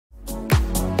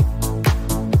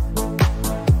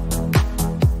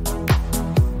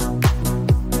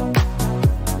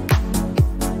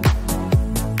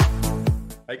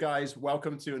guys,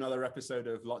 welcome to another episode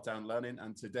of Lockdown Learning.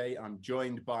 And today I'm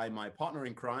joined by my partner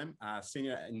in crime,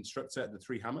 senior instructor at the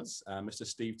Three Hammers, Mr.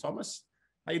 Steve Thomas.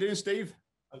 How you doing, Steve?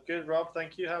 I'm good, Rob.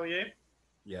 Thank you. How are you?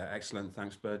 Yeah, excellent.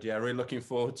 Thanks, bud. Yeah, really looking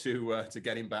forward to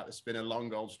getting back. It's been a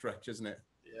long old stretch, isn't it?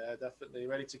 Yeah, definitely.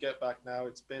 Ready to get back now.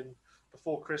 It's been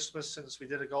before Christmas since we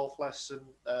did a golf lesson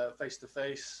face to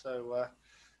face. So,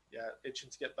 yeah,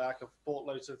 itching to get back. I've bought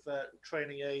loads of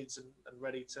training aids and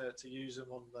ready to use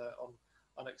them on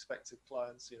unexpected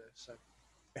clients. So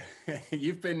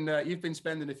You've been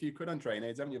spending a few quid on training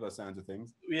aids, haven't you? By the sounds of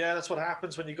things. yeah, that's what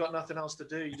happens when you've got nothing else to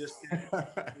do. You just think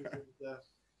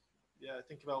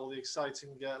about all the exciting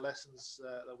lessons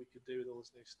that we could do with all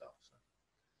this new stuff. So.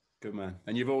 Good man.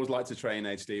 And you've always liked to train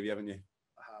aids, Stevie, haven't you?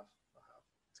 I have.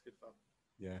 It's good fun.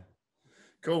 Yeah.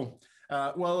 Cool.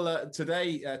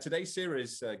 Today's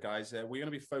series, guys, we're going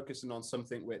to be focusing on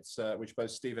something which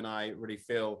both Steve and I really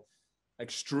feel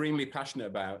extremely passionate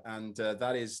about, and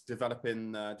that is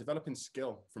developing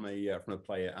skill from a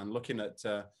player and looking at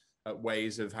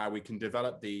ways of how we can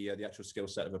develop the actual skill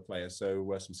set of a player.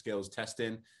 So some skills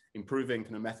testing, improving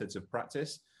kind of methods of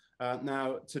practice.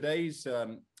 Now, today's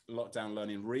lockdown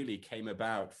learning really came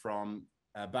about from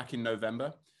back in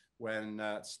November when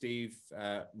Steve,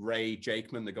 Ray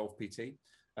Jakeman, the golf PT,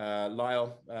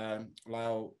 Lyle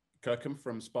Kirkham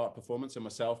from Spark Performance, and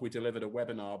myself, we delivered a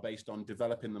webinar based on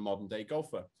developing the modern day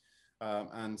golfer.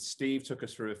 And Steve took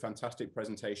us through a fantastic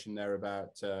presentation there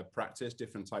about practice,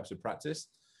 different types of practice.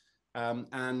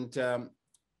 It's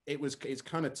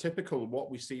kind of typical what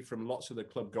we see from lots of the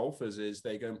club golfers is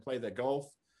they go and play their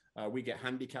golf. We get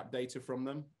handicap data from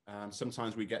them.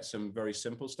 Sometimes we get some very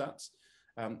simple stats.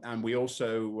 And we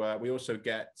also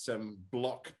get some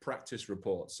block practice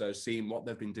reports. So seeing what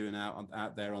they've been doing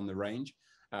out there on the range,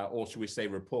 or should we say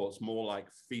reports, more like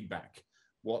feedback,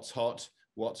 what's hot,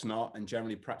 what's not, and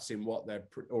generally practicing what they're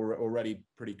already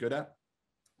pretty good at.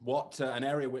 An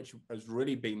area which has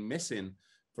really been missing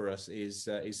for us is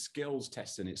skills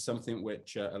testing. It's something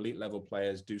which elite level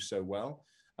players do so well,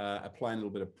 applying a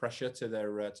little bit of pressure to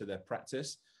their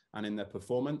practice and in their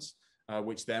performance.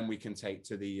 Which then we can take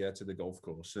to the golf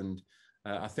course. And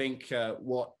I think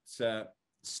what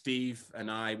Steve and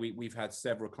I, we've had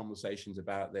several conversations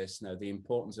about this, the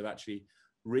importance of actually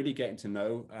really getting to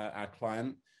know our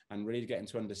client and really getting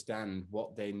to understand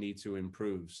what they need to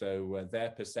improve. So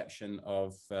their perception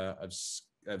of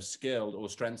skill or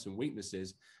strengths and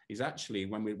weaknesses is actually,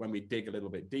 when we dig a little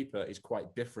bit deeper, is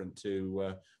quite different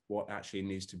to what actually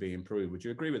needs to be improved. Would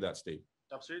you agree with that, Steve?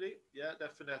 Absolutely. Yeah,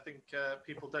 definitely. I think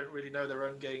people don't really know their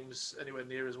own games anywhere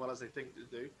near as well as they think they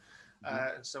do.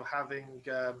 And so having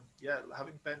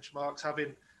benchmarks,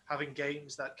 having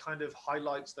games that kind of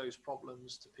highlights those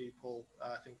problems to people,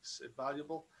 I think is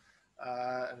invaluable.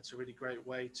 And it's a really great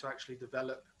way to actually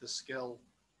develop the skill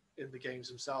in the games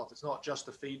themselves. It's not just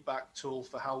a feedback tool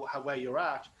for where you're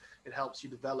at. It helps you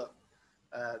develop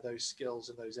those skills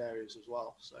in those areas as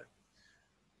well. So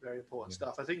very important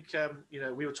stuff. I think,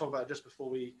 we were talking about just before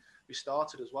we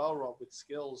started as well, Rob, with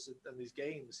skills and these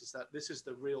games, is that this is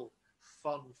the real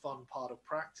fun part of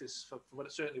practice for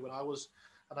certainly when I was,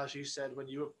 and as you said, when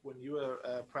you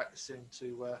were practicing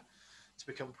to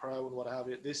become pro and what have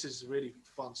you, this is really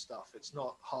fun stuff. It's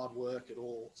not hard work at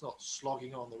all. It's not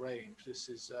slogging on the range. This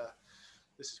is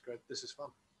great. This is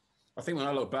fun. I think when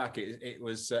I look back, it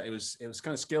was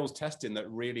kind of skills testing that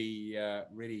really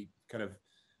kind of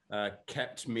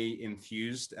kept me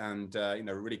enthused and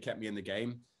really kept me in the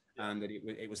game. And that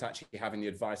it was actually having the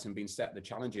advice and being set the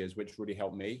challenges which really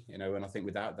helped me, and I think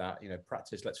without that,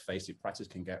 practice, let's face it, practice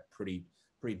can get pretty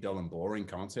dull and boring,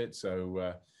 can't it?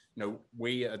 So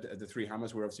we at the Three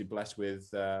Hammers, we're obviously blessed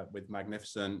with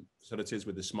magnificent facilities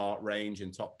with the Smart Range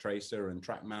and Top Tracer and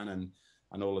TrackMan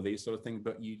and all of these sort of things,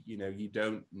 but you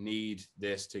don't need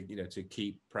this to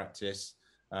keep practice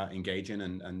engaging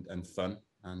and fun.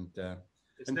 And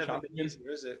it's never been easier,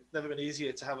 is it? Never been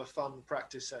easier to have a fun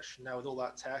practice session now with all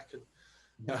that tech. And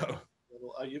no,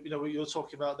 you're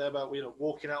talking about there about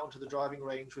walking out onto the driving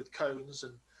range with cones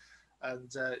and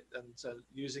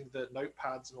using the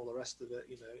notepads and all the rest of it.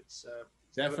 It's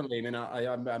definitely. I mean,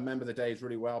 I remember the days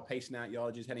really well, pacing out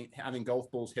yardages, having golf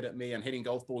balls hit at me and hitting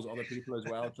golf balls at other people as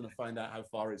well, trying to find out how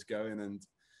far it's going. And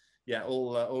yeah,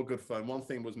 all good fun. One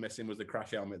thing was missing was the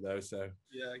crash helmet though. So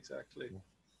yeah, exactly.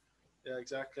 Yeah,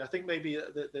 exactly. I think maybe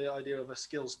the idea of a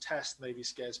skills test maybe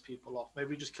scares people off. Maybe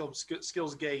we just call them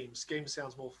skills games. Games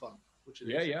sounds more fun. Which it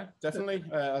is. Yeah, definitely.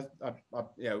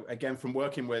 Again, from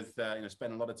working with,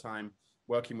 spending a lot of time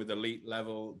working with elite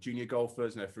level junior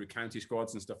golfers, through county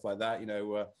squads and stuff like that.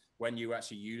 When you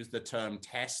actually use the term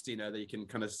test, that you can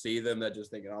kind of see them, they're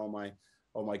just thinking, oh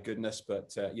oh my goodness.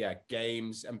 But yeah,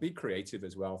 games, and be creative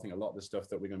as well. I think a lot of the stuff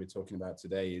that we're going to be talking about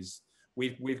today is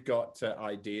we've got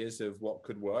ideas of what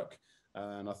could work.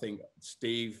 And I think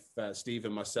Steve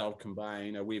and myself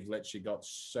combined, we've literally got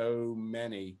so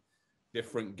many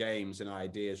different games and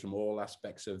ideas from all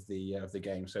aspects of the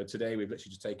game. So today we've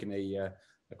literally just taken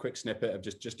a quick snippet of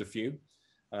just a few.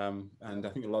 And I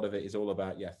think a lot of it is all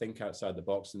about, think outside the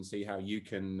box and see how you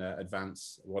can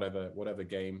advance whatever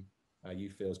game you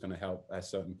feel is going to help a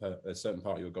certain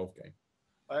part of your golf game.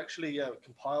 I actually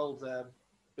compiled,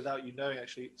 without you knowing,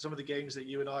 actually, some of the games that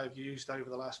you and I have used over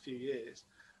the last few years.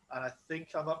 And I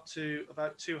think I'm up to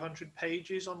about 200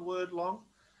 pages on Word long.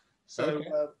 So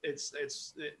okay.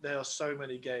 There are so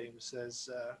many games. It's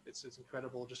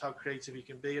incredible just how creative you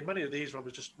can be. And many of these, Rob,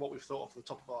 is just what we've thought off the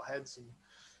top of our heads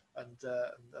and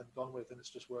gone with, and it's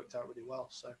just worked out really well.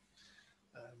 So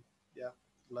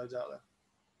loads out there.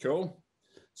 Cool.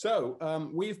 So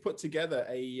we've put together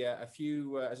a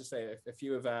few, as I say, a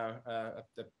few of our,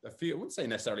 a few, I wouldn't say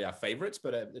necessarily our favorites,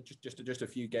 but just a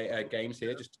few games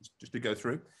here, just to go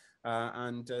through.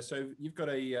 So you've got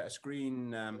a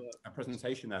screen, a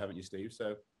presentation there, haven't you, Steve?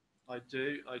 So I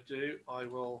do. I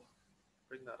will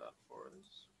bring that up for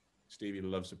us. Stevie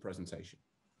loves a presentation.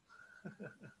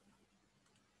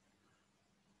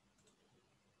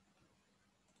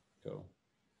 Cool.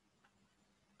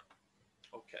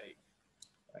 Okay.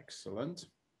 Excellent.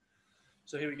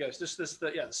 So here we go. So this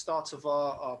the start of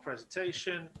our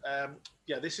presentation.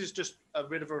 This is just a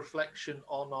bit of a reflection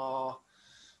on our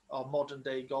modern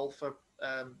day golfer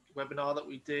webinar that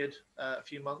we did a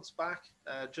few months back,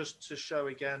 just to show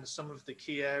again some of the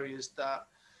key areas that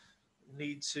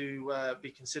need to be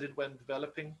considered when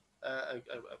developing a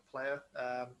player.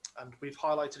 And we've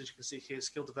highlighted, as you can see here,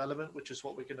 skill development, which is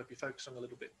what we're going to be focusing on a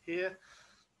little bit here.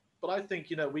 But I think,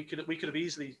 we could have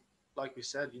easily, like we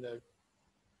said,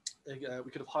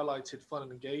 we could have highlighted fun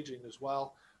and engaging as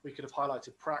well. We could have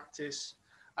highlighted practice,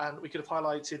 and we could have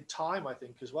highlighted time, I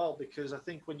think, as well, because I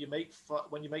think when you make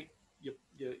your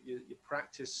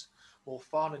practice more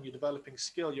fun and you're developing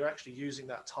skill, you're actually using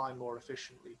that time more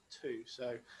efficiently too.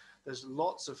 So there's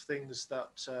lots of things that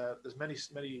there's many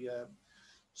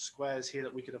squares here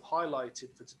that we could have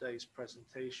highlighted for today's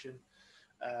presentation.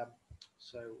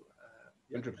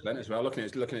 100% as well. Looking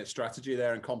at strategy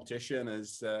there and competition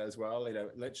as well.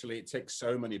 Literally it ticks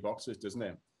so many boxes, doesn't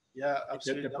it? Yeah,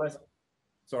 absolutely.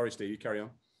 Sorry, Steve, you carry on.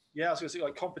 Yeah, I was going to say,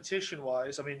 like,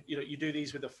 competition-wise, I mean, you do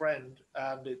these with a friend,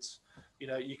 and it's,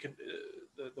 you can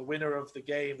the winner of the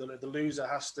game, the loser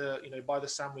has to, buy the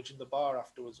sandwich in the bar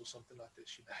afterwards or something like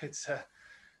this. It's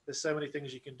there's so many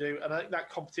things you can do, and I think that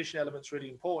competition element's really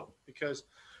important, because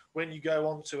when you go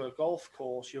onto a golf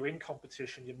course, you're in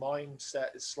competition. Your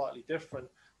mindset is slightly different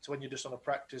to when you're just on a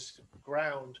practice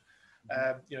ground,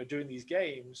 doing these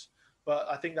games. But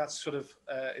I think that's sort of,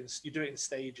 you do it in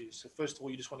stages. So first of all,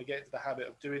 you just want to get into the habit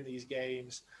of doing these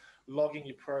games, logging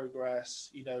your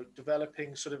progress,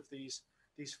 developing sort of these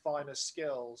finer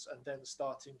skills, and then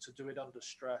starting to do it under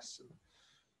stress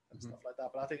and stuff like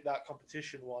that. But I think that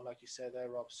competition one, like you said there,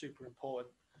 Rob, super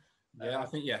important. Yeah, I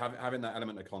think having that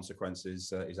element of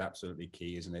consequences is absolutely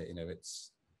key, isn't it?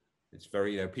 It's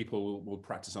very, people will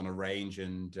practice on a range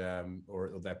and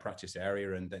or their practice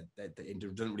area, and it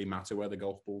doesn't really matter where the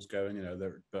golf ball's going,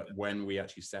 but when we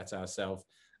actually set ourselves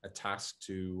a task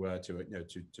to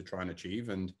try and achieve,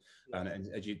 and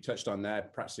as you touched on there,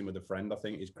 practicing with a friend, I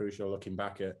think, is crucial. Looking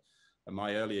back at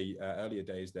my earlier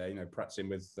days there, practicing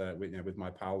with my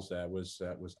pals there was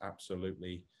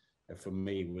absolutely, for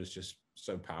me, was just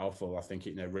so powerful. I think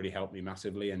it really helped me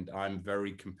massively, and I'm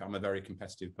a very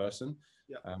competitive person.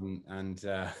 Yeah.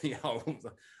 I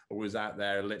was out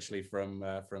there literally from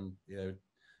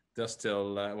dusk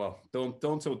till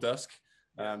dawn till dusk,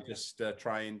 just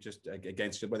trying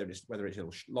against whether it's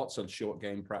lots of short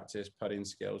game practice, putting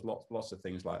skills, lots of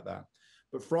things like that.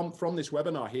 But from this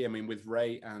webinar here, I mean, with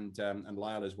Ray and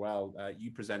Lyle as well,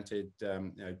 you presented,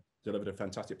 delivered a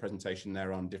fantastic presentation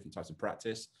there on different types of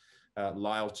practice.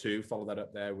 Lyle too followed that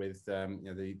up there with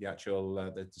the actual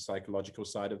the psychological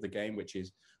side of the game, which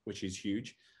is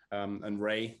huge, and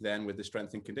Ray then with the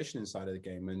strength and conditioning side of the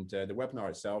game. And the webinar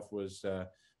itself was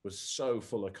so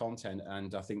full of content,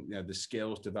 and I think the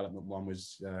skills development one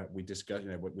was we discussed,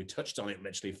 we touched on it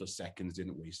literally for seconds,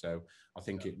 didn't we? So I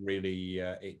think it really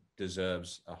it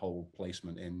deserves a whole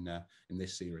placement in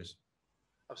this series.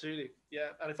 Absolutely,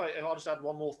 yeah. And if I'll just add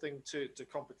one more thing to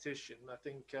competition, I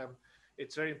think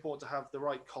it's very important to have the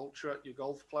right culture at your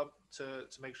golf club to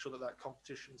make sure that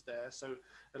competition's there. So,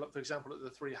 for example, at the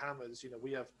Three Hammers,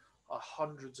 we have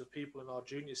hundreds of people in our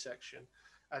junior section,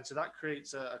 And so that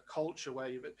creates a culture where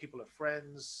people are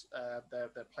friends, they're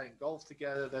playing golf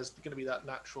together. There's going to be that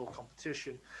natural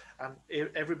competition, and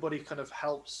everybody kind of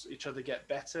helps each other get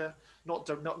better. Not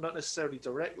necessarily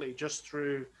directly, just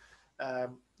through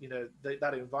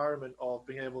that environment of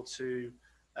being able to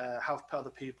have other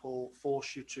people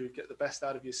force you to get the best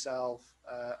out of yourself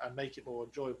and make it more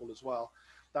enjoyable as well.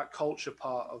 That culture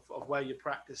part of where you're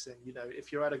practicing.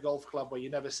 If you're at a golf club where you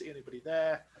never see anybody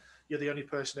there, you're the only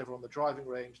person ever on the driving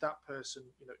range, that person,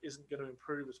 isn't going to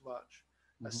improve as much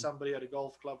as somebody at a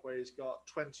golf club where he's got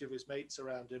 20 of his mates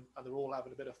around him and they're all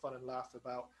having a bit of fun and laugh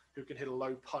about who can hit a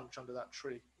low punch under that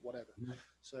tree, whatever.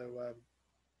 So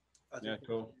I think it's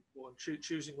important.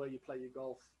 Choosing where you play your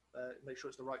golf, make sure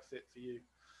it's the right fit for you.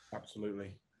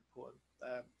 Absolutely. Important.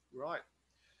 Right.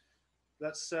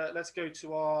 Let's go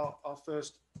to our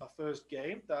first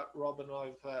game that Rob and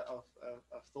I've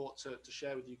thought to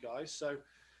share with you guys. So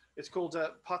it's called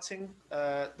putting,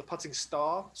 the putting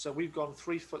star. So we've gone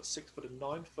 3 foot, 6 foot, and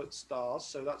 9 foot stars.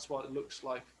 So that's what it looks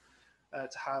like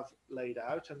to have laid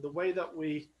out. And the way that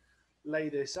we lay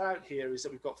this out here is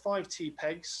that we've got 5 tee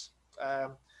pegs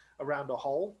around a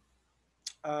hole,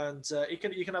 and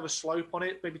you can have a slope on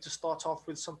it, maybe to start off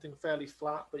with something fairly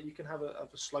flat, but you can have a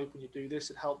slope when you do this.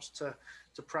 It helps to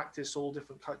practice all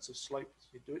different kinds of slopes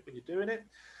when you're doing it.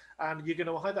 And you're going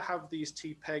to either have these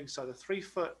tee pegs either 3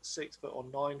 foot, 6 foot, or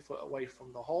 9 foot away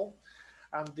from the hole.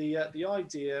 And the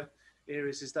idea here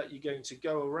is that you're going to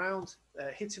go around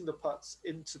hitting the putts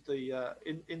into the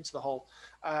hole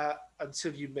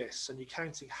until you miss, and you're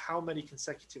counting how many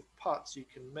consecutive putts you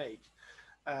can make,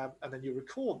 and then you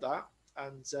record that,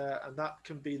 and that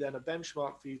can be then a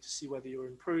benchmark for you to see whether you're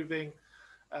improving.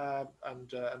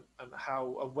 And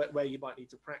where you might need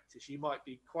to practice. You might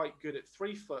be quite good at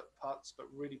 3 foot putts, but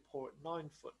really poor at 9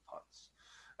 foot putts,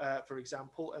 for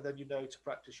example. And then to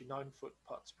practice your 9 foot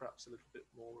putts perhaps a little bit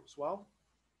more as well.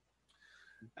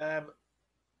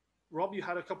 Rob, you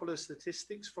had a couple of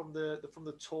statistics from the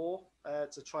tour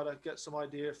to try to get some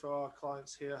idea for our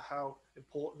clients here how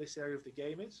important this area of the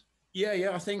game is.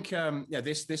 Yeah. I think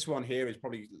this one here is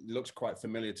probably looks quite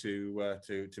familiar to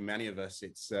many of us.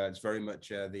 It's very much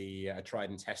the tried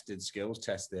and tested skills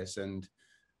test. This, and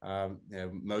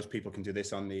most people can do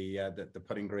this on the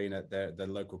putting green at their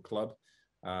local club.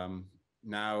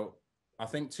 Now, I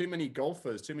think too many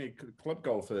club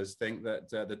golfers think that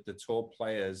the tour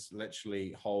players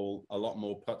literally hole a lot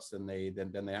more putts than they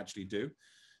actually do.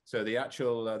 So the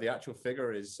actual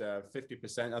figure is 50%.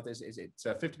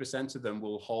 50% of them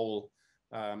will hole.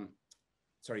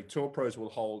 Tour pros will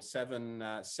hold 7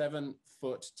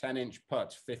 foot 10-inch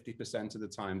putt 50% of the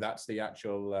time. That's the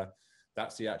actual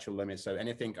limit. So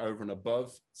anything over and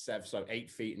above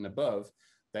 8 feet and above,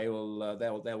 they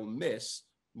will miss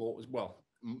more. Well,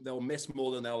 they'll miss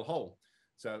more than they'll hole.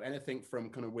 So anything from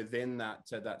kind of within that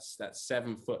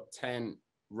 7 foot 10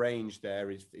 range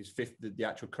there is 50. The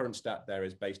actual current stat there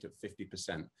is based at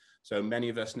 50%. So many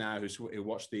of us now who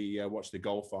watch the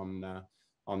golf on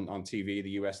TV, the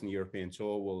US and the European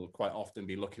Tour, will quite often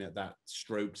be looking at that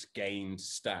strokes gained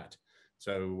stat.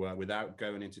 So without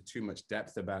going into too much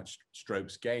depth about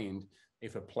strokes gained,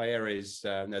 if a player is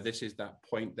now this is that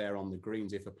point there on the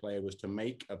greens. If a player was to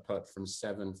make a putt from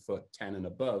 7 foot 10 and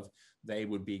above, they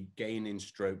would be gaining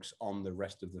strokes on the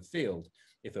rest of the field.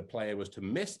 If a player was to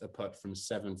miss a putt from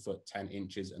 7 foot 10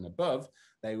 inches and above,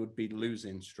 they would be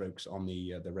losing strokes on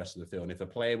the rest of the field. And if a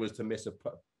player was to miss a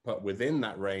putt within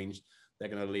that range, they're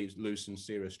going to lose some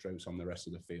serious strokes on the rest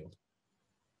of the field.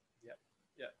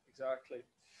 Yeah, exactly.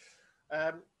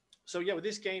 So with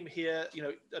this game here,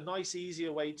 a nice,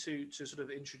 easier way to sort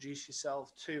of introduce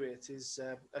yourself to it is,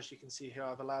 as you can see here,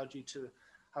 I've allowed you to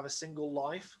have a single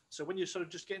life. So when you're sort of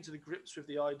just getting to the grips with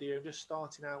the idea of just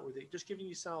starting out with it, just giving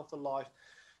yourself a life,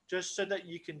 just so that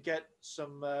you can get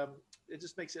some, it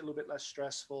just makes it a little bit less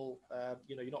stressful.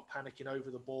 You're not panicking over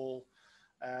the ball,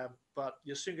 but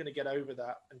you're soon going to get over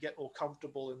that and get more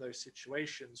comfortable in those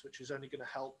situations, which is only going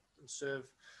to help and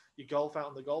serve your golf out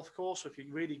on the golf course. So if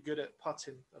you're really good at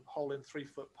putting and holding 3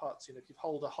 foot putts, if you've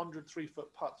holed 100 3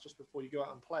 foot putts just before you go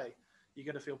out and play, you're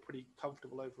going to feel pretty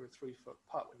comfortable over a 3 foot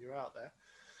putt when you're out there.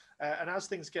 And as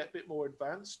things get a bit more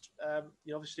advanced,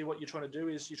 obviously what you're trying to do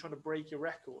is you're trying to break your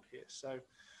record here. So,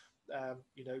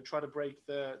 try to break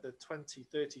the 20,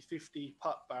 30, 50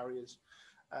 putt barriers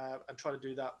and try to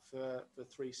do that for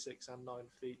 3, 6, and 9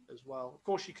 feet as well. Of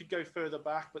course, you could go further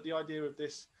back, but the idea of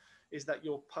this is that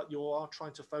you are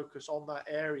trying to focus on that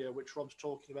area, which Rob's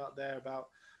talking about there, about,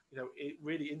 it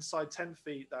really inside 10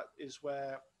 feet, that is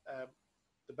where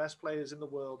the best players in the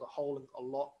world are holding a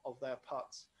lot of their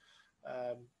putts,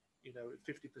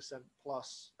 50%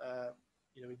 plus,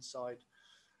 inside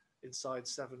inside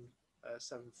 7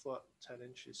 foot 10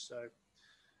 inches. So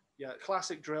yeah,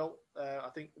 classic drill. I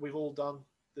think we've all done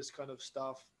this kind of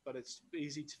stuff, but it's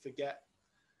easy to forget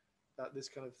that this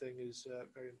kind of thing is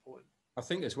very important. I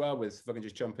think as well, with if I can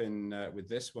just jump in with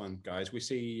this one, guys, we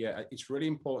see it's really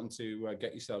important to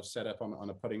get yourself set up on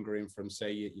a putting green from,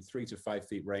 say, your 3 to 5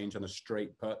 feet range on a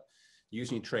straight putt,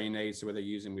 using your training aids, so whether you're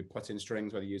using with putting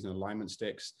strings, whether you're using alignment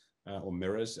sticks or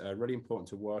mirrors. Really important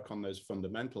to work on those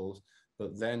fundamentals,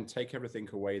 but then take everything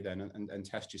away then and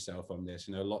test yourself on this.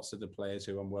 You know, lots of the players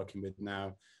who I'm working with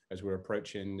now, as we're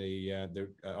approaching the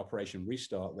Operation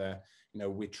Restart there, you know,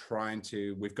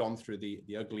 we've gone through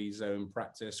the ugly zone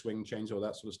practice, swing change, all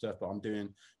that sort of stuff, but I'm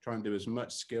trying to do as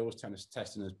much skills tennis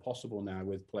testing as possible now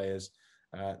with players.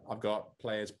 I've got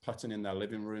players putting in their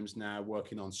living rooms now,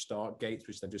 working on start gates,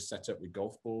 which they've just set up with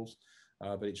golf balls.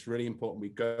 But it's really important we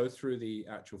go through the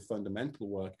actual fundamental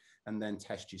work and then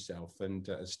test yourself. And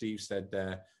as Steve said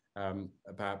there,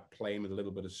 about playing with a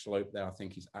little bit of slope there, I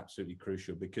think is absolutely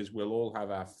crucial, because we'll all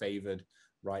have our favored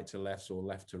right to lefts or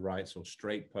left to rights or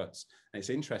straight putts. And it's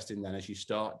interesting then, as you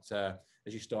start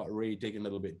really digging a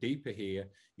little bit deeper here,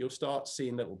 you'll start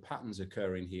seeing little patterns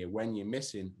occurring here when you're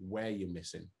missing, where you're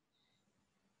missing.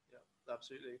 Yeah,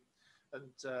 absolutely.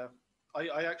 And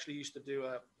I actually used to do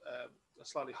a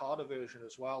slightly harder version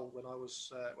as well when I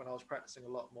was practicing a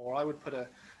lot more. I would put a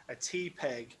tee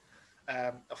peg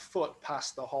a foot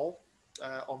past the hole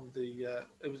on the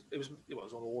it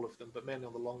was on all of them, but mainly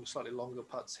on the slightly longer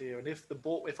putts here. And if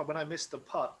when I missed the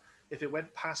putt, if it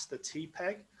went past the tee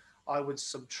peg, I would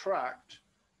subtract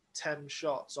 10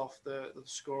 shots off the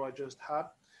score I just had.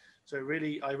 So I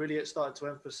really started to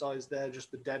emphasize there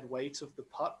just the dead weight of the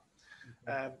putt.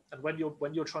 And when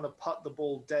you're trying to putt the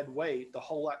ball dead weight, the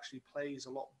hole actually plays a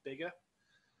lot bigger.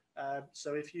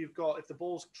 So if the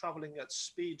ball's traveling at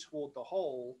speed toward the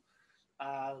hole,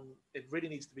 it really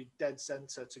needs to be dead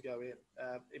center to go in,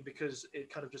 because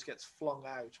it kind of just gets flung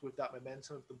out with that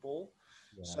momentum of the ball.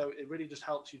 Yeah. So it really just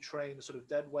helps you train the sort of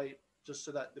dead weight, just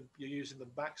so that you're using the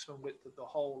maximum width of the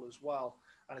hole as well.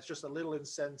 And it's just a little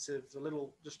incentive,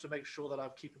 just to make sure that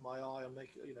I'm keeping my eye on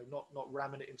not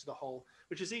ramming it into the hole,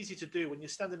 which is easy to do when you're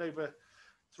standing over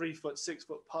 3 foot, 6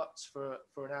 foot putts for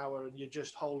an hour and you're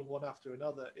just holding one after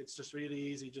another. It's just really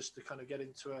easy just to kind of get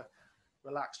into a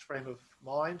relaxed frame of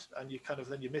mind, and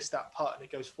then you miss that putt and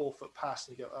it goes 4 foot past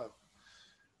and you go, oh.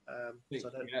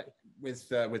 With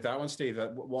that one, Steve,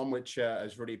 one which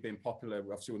has really been popular,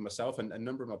 obviously with myself and a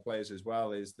number of my players as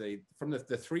well, is from the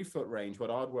 3 foot range. What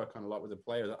I'd work on a lot with the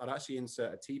players, I'd actually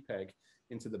insert a tee peg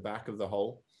into the back of the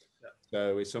hole. Yeah.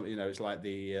 So it's something, it's like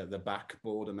the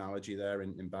backboard analogy there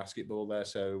in basketball there.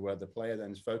 So the player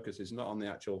then's focus is not on the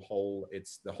actual hole;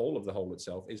 it's the hole of the hole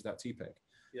itself is that tee peg.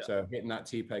 Yeah. So hitting that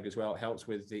tee peg as well helps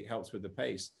with the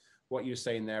pace. What you're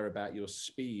saying there about your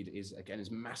speed is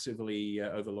massively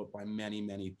overlooked by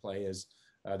many players.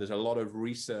 There's a lot of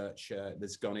research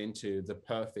that's gone into the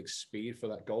perfect speed for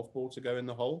that golf ball to go in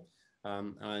the hole.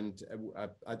 And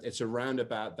it's around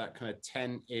about that kind of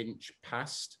 10-inch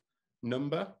past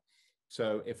number.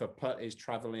 So if a putt is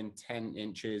traveling 10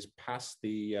 inches past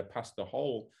the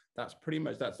hole, that's pretty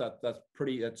much that's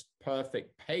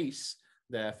perfect pace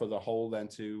there for the hole then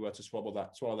to swallow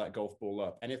that golf ball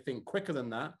up. Anything quicker than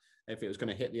that, if it was going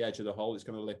to hit the edge of the hole, it's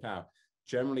going to lip out.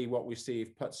 Generally, what we see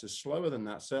if putts are slower than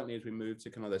that, certainly as we move to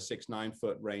kind of the 6-9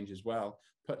 foot range as well,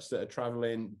 putts that are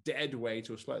traveling dead weight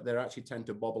or slow, they actually tend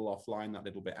to bobble offline that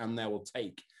little bit, and they will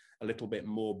take a little bit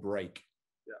more break.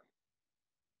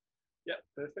 Yeah,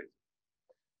 perfect.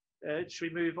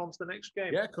 Should we move on to the next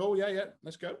game? Yeah, cool. Yeah,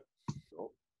 let's go.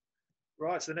 Cool.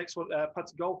 Right, so the next one,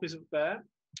 putting golf isn't fair.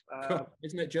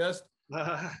 Isn't it just?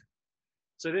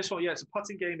 So this one, it's a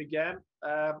putting game again.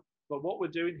 But what we're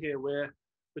doing here, we're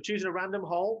choosing a random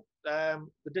hole.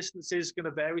 The distance is going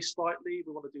to vary slightly.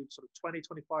 We want to do sort of 20,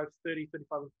 25, 30,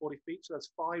 35, and 40 feet. So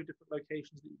that's 5 different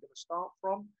locations that you're going to start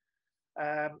from.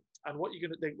 And what you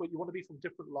want to be from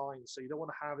different lines. So you don't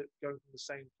want to have it going from the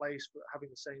same place, but having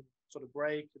the same sort of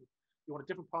break. And you want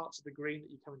different parts of the green that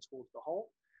you're coming towards the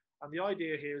hole. And the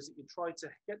idea here is that you try to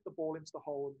get the ball into the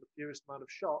hole in the fewest amount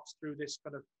of shots through this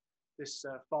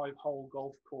 5-hole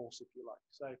golf course, if you like.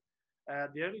 So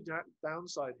the only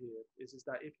downside here is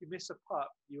that if you miss a putt,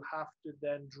 you have to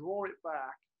then draw it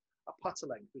back a putter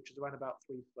length, which is around about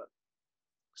 3 foot.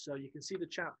 So you can see the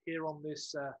chap here on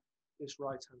this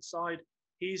right-hand side.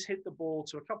 He's hit the ball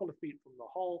to a couple of feet from the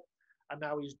hole, and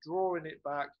now he's drawing it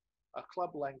back a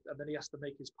club length, and then he has to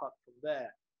make his putt from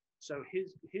there. So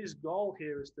his goal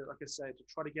here is to, like I say, to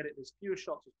try to get it as few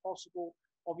shots as possible.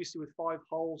 Obviously, with 5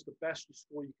 holes, the best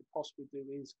score you could possibly do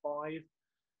is 5.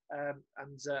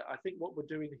 I think what we're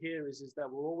doing here is that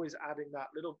we're always adding that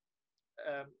little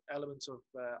element of,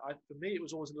 for me, it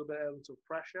was always a little bit element of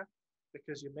pressure,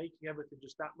 because you're making everything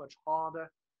just that much harder.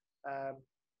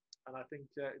 And I think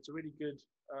it's a really good,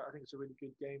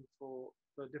 game for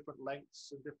different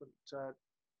lengths and different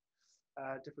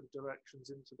directions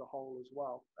into the hole as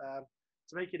well.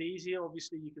 To make it easier,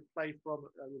 obviously, you could play from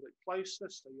a little bit closer,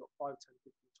 so you're 5, 10,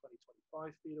 15, 20,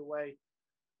 25 feet away.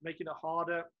 Making it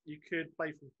harder, you could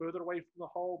play from further away from the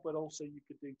hole, but also you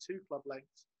could do 2 club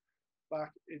lengths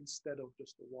back instead of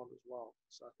just the 1 as well.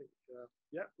 So I think,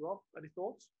 yeah, Rob, any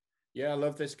thoughts? Yeah, I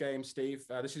love this game, Steve.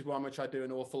 This is one which I do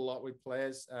an awful lot with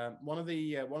players. One of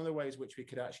the ways which we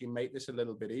could actually make this a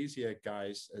little bit easier,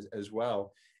 guys, as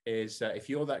well, is if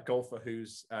you're that golfer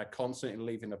who's constantly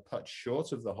leaving a putt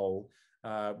short of the hole,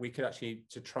 we could actually,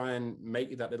 to try and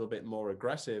make that little bit more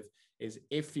aggressive, is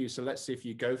so let's see if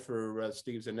you go for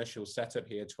Steve's initial setup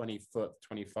here, 20 foot,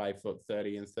 25 foot,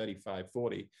 30 and 35,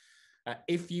 40.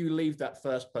 If you leave that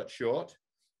first putt short,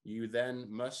 you then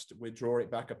must withdraw it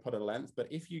back a putt of length. But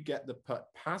if you get the putt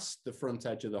past the front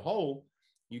edge of the hole,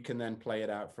 you can then play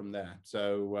it out from there.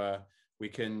 So we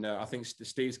can, I think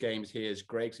Steve's games here is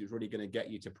great, because it's really going to get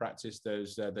you to practice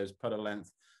those putt of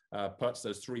length putts,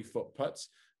 those 3-foot putts.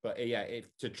 But yeah,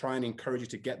 to try and encourage you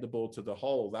to get the ball to the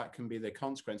hole, that can be the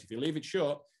consequence. If you leave it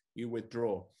short, you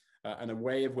withdraw. And a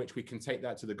way of which we can take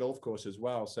that to the golf course as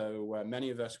well. So many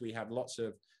of us, we have lots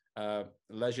of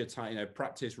leisure time,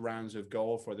 practice rounds of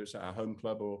golf, whether it's at our home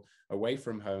club or away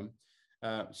from home.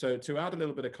 So to add a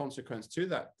little bit of consequence to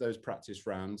those practice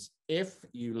rounds, if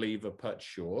you leave a putt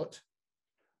short,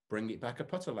 bring it back a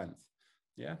putter length.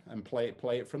 Yeah, and play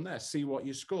it from there. See what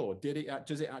you score.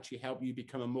 Does it actually help you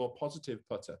become a more positive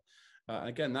putter?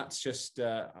 Again, that's just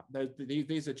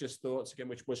these are just thoughts again,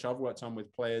 which I've worked on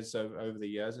with players over the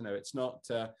years. It's not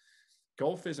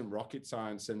golf isn't rocket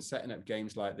science, and setting up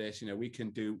games like this, we can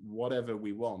do whatever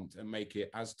we want and make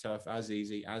it as tough, as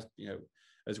easy as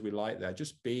we like there.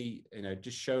 Just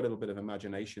just show a little bit of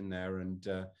imagination there, and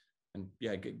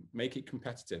yeah, make it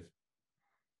competitive.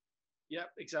 Yeah,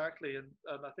 exactly. And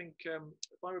I think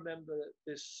if I remember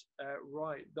this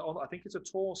right, I think it's a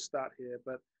tour stat here,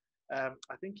 but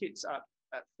I think it's at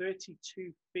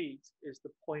 32 feet is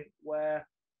the point where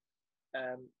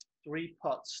 3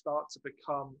 putts start to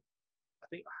become, I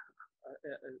think,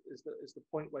 is the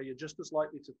point where you're just as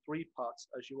likely to 3 putts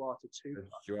as you are to 2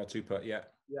 putts. You are 2 putt, yeah.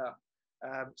 Yeah.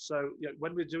 So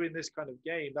when we're doing this kind of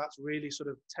game, that's really sort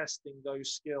of testing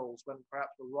those skills when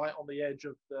perhaps we're right on the edge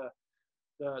of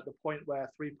the point where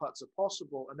 3 putts are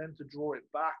possible, and then to draw it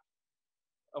back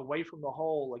away from the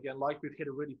hole again, like we've hit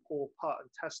a really poor putt, and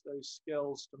test those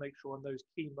skills to make sure in those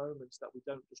key moments that we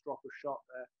don't just drop a shot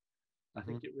there. I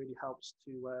think it really helps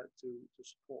to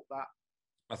support that.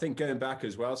 I think going back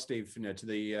as well, Steve, to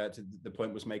the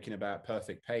point was making about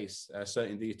perfect pace.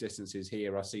 Certainly these distances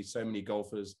here, I see so many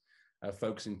golfers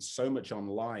focusing so much on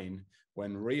line,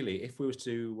 when really, if we were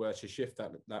to shift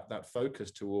that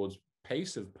focus towards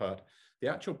pace of putt, the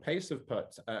actual pace of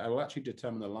putt will actually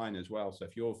determine the line as well. So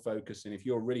if you're focusing, if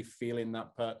you're really feeling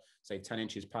that putt, say 10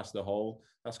 inches past the hole,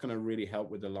 that's going to really help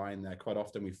with the line there. Quite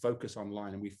often we focus on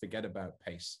line and we forget about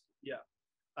pace. Yeah.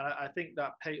 I think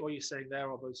that what you're saying there,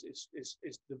 Rob, is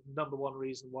the number one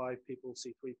reason why people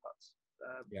see 3 putts.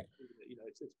 Yeah.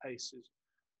 It's pace.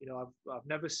 I've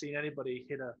never seen anybody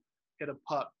hit a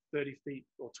putt 30 feet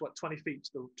or 20 feet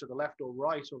to the left or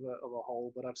right of a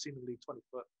hole, but I've seen them leave 20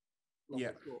 foot.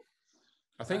 Yeah.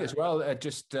 I think as well,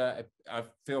 I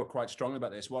feel quite strongly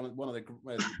about this. One of the,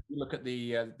 you look at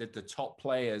the top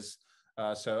players,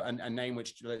 so a name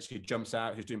which literally jumps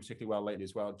out, who's doing particularly well lately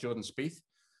as well, Jordan Spieth.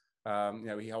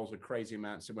 He holds a crazy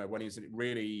amount somewhere. When he's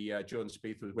really Jordan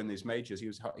Spieth was winning these majors,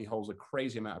 he holds a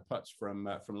crazy amount of putts from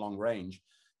long range.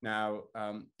 Now,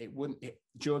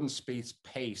 Jordan Spieth's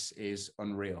pace is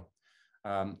unreal,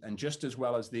 and just as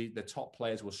well as the top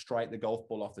players will strike the golf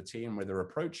ball off the tee and with their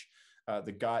approach.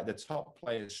 The top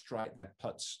players strike their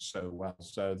putts so well.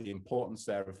 So the importance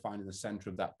there of finding the center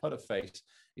of that putter face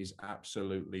is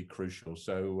absolutely crucial.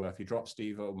 So if you drop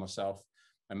Steve or myself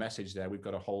a message there, we've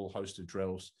got a whole host of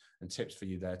drills and tips for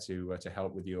you there to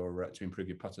help with to improve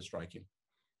your putter striking.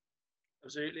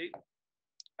 Absolutely.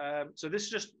 So this is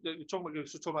just we're talking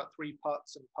about 3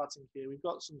 putts and putting here. We've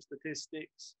got some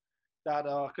statistics that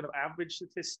are kind of average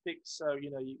statistics. So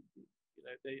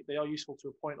they are useful to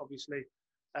a point, obviously.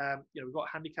 We've got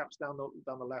handicaps down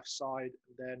the left side,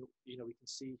 and then we can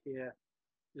see here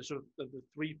the sort of the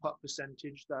 3 putt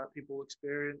percentage that people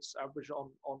experience average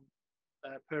on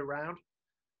per round,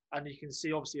 and you can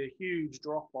see obviously a huge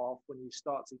drop off when you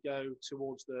start to go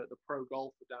towards the pro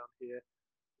golfer down here,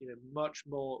 much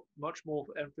more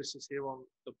emphasis here on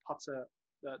the putter,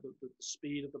 the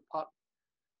speed of the putt,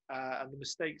 and the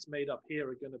mistakes made up here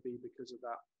are going to be because of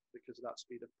that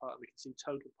speed of putt. And we can see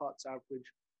total putts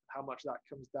average, how much that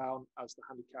comes down as the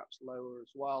handicap's lower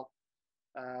as well.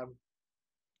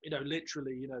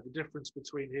 Literally, the difference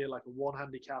between here, like a 1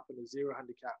 handicap and a 0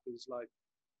 handicap, is like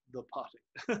the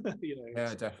putting.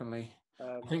 Yeah, definitely.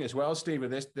 I think as well, Steve,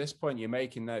 with this point you're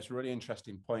making there, it's a really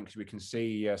interesting point, because we can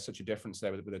see such a difference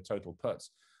there with the total putts.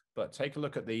 But take a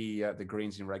look at the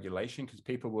greens in regulation, because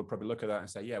people would probably look at that and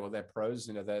say, yeah, well, they're pros,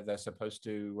 they're supposed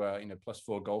to,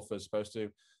 +4 golfers supposed to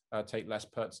take less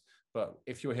putts. But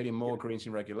if you're hitting more greens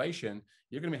in regulation,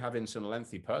 you're going to be having some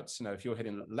lengthy putts. If you're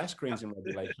hitting less greens in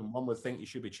regulation, one would think you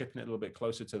should be chipping it a little bit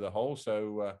closer to the hole.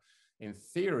 So in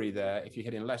theory there, if you're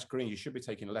hitting less greens, you should be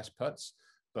taking less putts.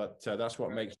 But that's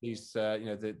what makes these,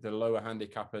 the lower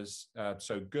handicappers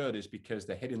so good, is because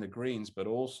they're hitting the greens, but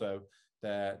also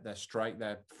they're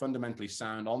fundamentally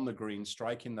sound on the green,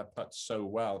 striking their putts so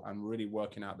well and really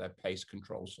working out their pace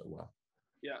control so well.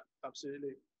 Yeah,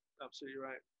 absolutely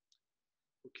right.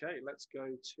 Okay, let's go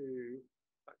back to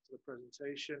the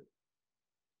presentation.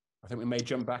 I think we may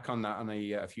jump back on that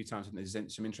a few times, and there's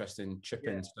some interesting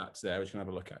chipping stats there, which we can have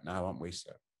a look at now, aren't we?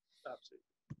 So absolutely.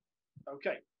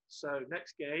 Okay. So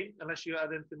next game, unless you had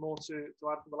anything more to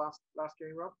add from the last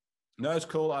game, Rob? No, it's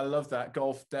cool. I love that.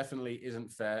 Golf definitely isn't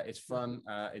fair. It's fun.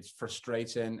 It's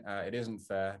frustrating. It isn't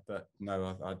fair, but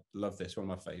no, I love this.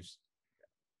 One of my faves.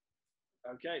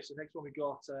 Okay, so next one we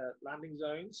got landing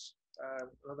zones.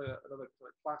 Another kind of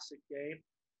classic game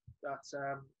that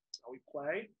we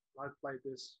play. I've played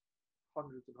this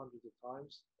hundreds and hundreds of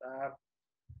times.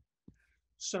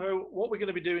 So what we're going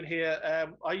to be doing here,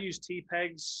 I use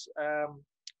T-pegs.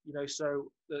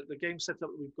 So the game setup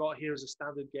that we've got here is a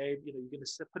standard game. You're going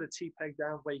to put a T-peg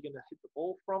down where you're going to hit the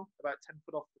ball from, about 10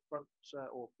 foot off the front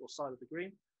or side of the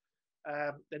green.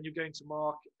 Then you're going to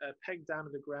mark a peg down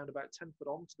in the ground about 10 foot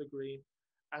onto the green,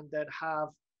 and then have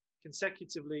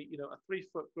consecutively, a 3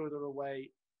 foot further away,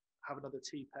 have another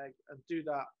T-peg, and do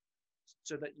that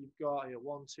so that you've got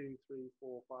 1, 2, 3,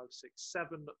 4, 5, 6,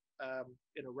 7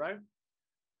 in a row.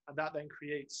 And that then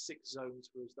creates 6 zones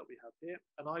for us that we have here.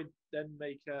 And I then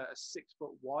make a 6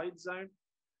 foot wide zone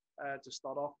to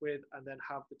start off with, and then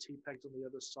have the T-pegs on the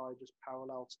other side just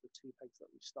parallel to the T-pegs that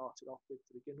we started off with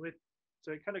to begin with.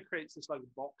 So it kind of creates this like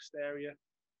boxed area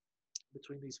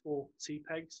between these 4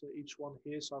 T-pegs, so each one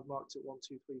here. So I've marked it 1,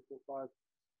 2, 3, 4, 5,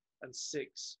 and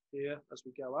 6 here as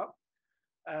we go up.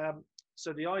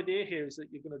 So the idea here is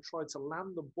that you're going to try to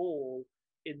land the ball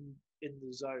in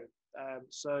the zone.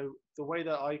 So the way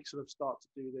that I sort of start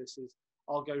to do this is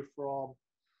I'll go from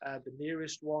the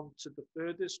nearest one to the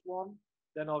furthest one.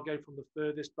 Then I'll go from the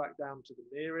furthest back down to the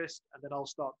nearest, and then I'll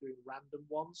start doing random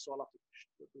ones. So I'll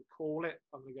have to call it.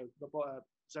 I'm going to go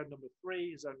zone number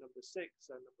 3, zone number 6,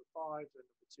 zone number 5, zone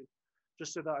number 2,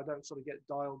 just so that I don't sort of get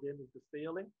dialed in with the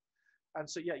feeling. And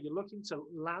so, yeah, you're looking to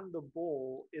land the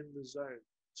ball in the zone.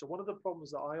 So one of the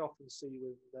problems that I often see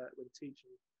when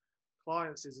teaching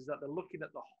clients is that they're looking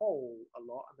at the hole a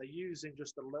lot, and they're using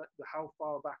just how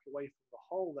far back away from the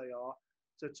hole they are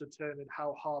to determine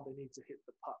how hard they need to hit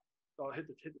the putt, or hit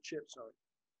the chip, sorry.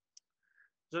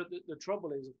 So the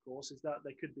trouble is, of course, is that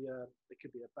there could be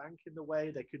a bank in the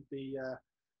way. There could be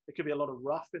a lot of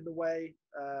rough in the way,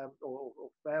 or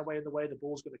fairway in the way. The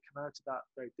ball's going to come out of that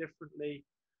very differently.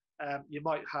 You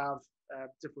might have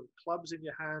different clubs in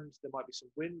your hand. There might be some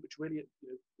wind, which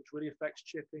really affects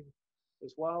chipping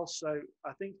as well. So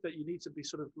I think that you need to be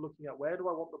sort of looking at, where do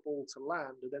I want the ball to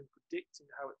land, and then predicting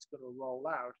how it's going to roll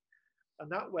out.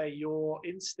 And that way your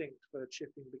instinct for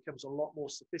chipping becomes a lot more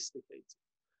sophisticated.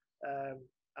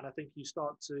 And I think you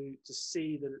start to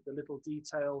see the little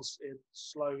details in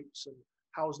slopes and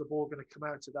how's the ball going to come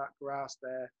out of that grass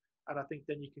there. And I think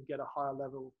then you can get a higher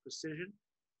level of precision.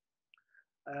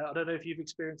 I don't know if you've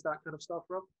experienced that kind of stuff,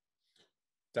 Rob.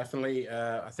 Definitely.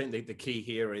 I think the key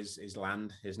here is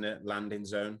land, isn't it? Landing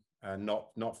zone,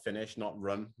 not finish, not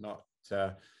run, not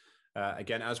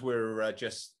again, as we're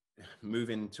just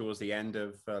moving towards the end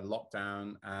of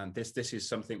lockdown, and this is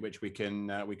something which we can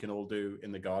all do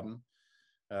in the garden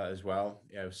as well.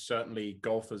 Certainly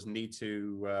golfers need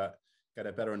to get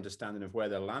a better understanding of where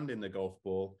they're landing the golf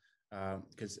ball,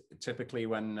 because typically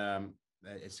when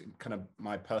it's kind of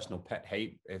my personal pet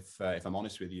hate, if I'm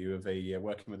honest with you, of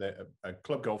working with a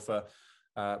club golfer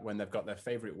when they've got their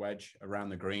favorite wedge around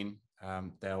the green.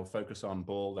 They'll focus on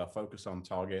ball, they'll focus on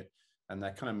target, and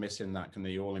they're kind of missing that kind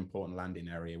of the all-important landing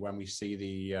area. When we see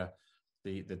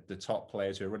the top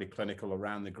players who are really clinical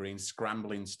around the green,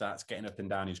 scrambling stats, getting up and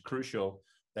down is crucial.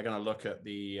 They're going to look at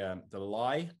the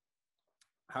lie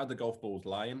how the golf ball's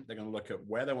lying. They're going to look at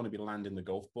where they want to be landing the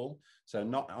golf ball. So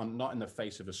not in the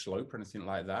face of a slope or anything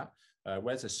like that.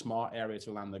 Where's a smart area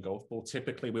to land the golf ball?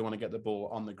 Typically, we want to get the ball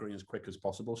on the green as quick as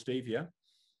possible, Steve, yeah?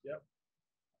 Yep.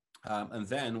 And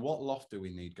then what loft do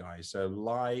we need, guys? So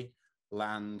lie,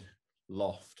 land,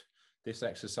 loft. This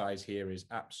exercise here is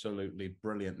absolutely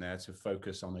brilliant there to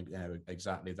focus on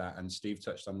exactly that. And Steve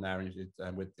touched on there,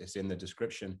 and with this in the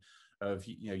description of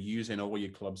using all your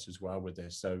clubs as well with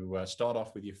this. So start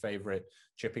off with your favorite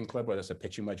chipping club, whether it's a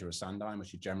pitching wedge or a sand iron,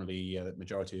 which is generally the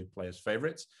majority of players'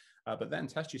 favorites. But then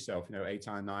test yourself, 8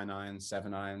 iron, 9 irons,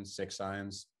 7 irons, 6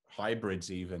 irons,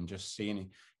 hybrids even, just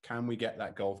seeing, can we get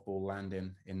that golf ball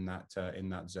landing in that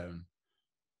zone?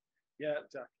 Yeah,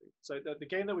 exactly. So the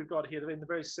game that we've got here, in the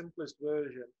very simplest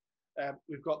version,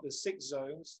 we've got the 6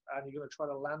 zones, and you're going to try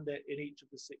to land it in each of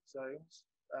the 6 zones.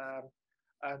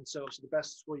 And so obviously the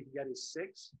best score you can get is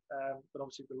 6, but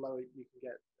obviously the lower you can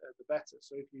get, the better.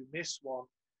 So if you miss one,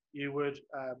 you would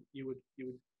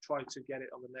try to get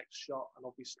it on the next shot. And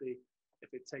obviously, if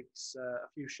it takes a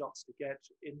few shots to get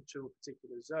into a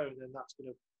particular zone, then that's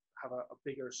going to have a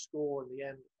bigger score in the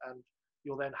end, and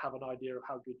you'll then have an idea of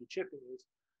how good your chipping is.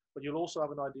 But you'll also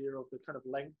have an idea of the kind of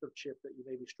length of chip that you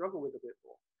maybe struggle with a bit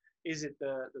more. Is it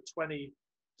the 20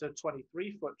 to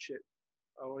 23 foot chip,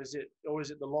 or is it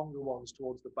the longer ones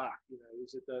towards the back?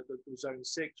 Is it the zone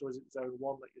 6, or is it zone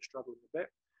 1 that you're struggling a bit?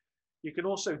 You can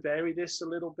also vary this a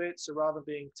little bit. So rather than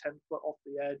being 10 foot off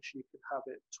the edge, you can have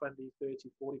it 20, 30,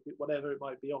 40 feet, whatever it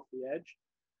might be off the edge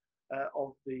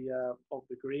of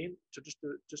the green, to just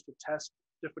to test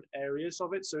different areas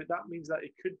of it. So that means that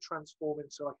it could transform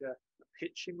into like a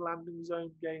pitching landing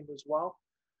zone game as well.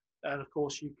 And of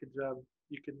course, you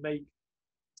could make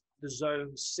the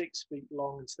zone 6 feet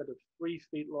long instead of 3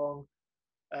 feet long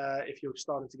if you're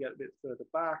starting to get a bit further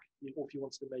back, or if you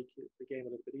wanted to make the game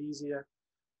a little bit easier.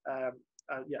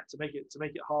 To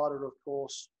make it harder, of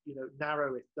course,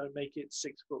 narrow it. Don't make it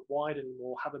 6 foot wide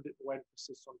anymore. Have a bit more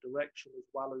emphasis on direction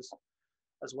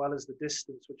as well as the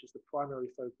distance, which is the primary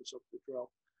focus of the drill.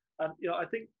 And I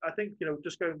think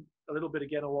just going a little bit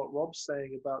again on what Rob's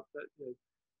saying about that,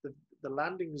 the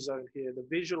landing zone here, the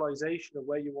visualization of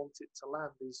where you want it to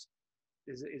land is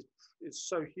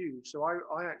so huge. So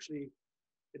I actually,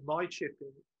 in my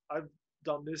chipping, I've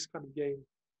done this kind of game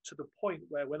to the point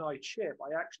where when I chip,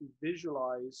 I actually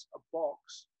visualize a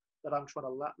box that I'm trying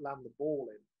to land the ball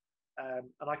in,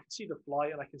 and I can see the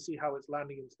flight and I can see how it's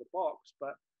landing into the box.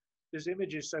 But this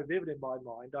image is so vivid in my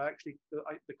mind.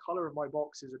 The color of my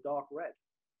box is a dark red,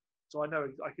 so I know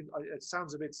it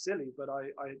sounds a bit silly, but I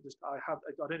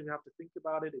don't even have to think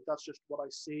about it. That's just what I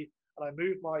see, and I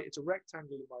move it's a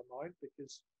rectangle in my mind,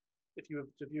 because if you were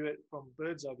to view it from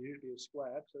bird's eye view, it'd be a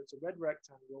square. So it's a red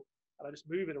rectangle, and I just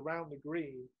move it around the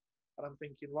green, and I'm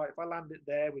thinking, right, if I land it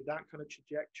there with that kind of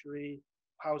trajectory,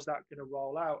 how's that going to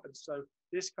roll out? And so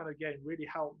this kind of game really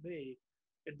helped me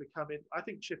in becoming, I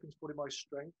think chipping's probably my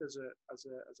strength as a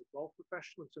golf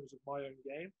professional in terms of my own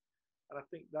game. And I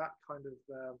think that kind of,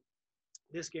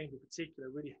 this game in particular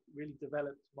really, really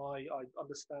developed my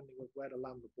understanding of where to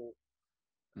land the ball.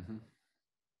 Mm-hmm.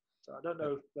 So I don't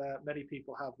know if many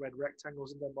people have red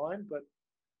rectangles in their mind, but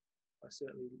I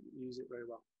certainly use it very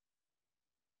well.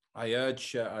 I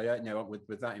urge,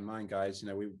 with that in mind, guys,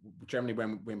 we generally,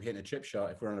 when we're hitting a chip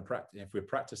shot, if we're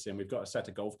practicing, we've got a set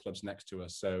of golf clubs next to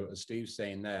us. So as Steve's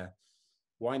saying there,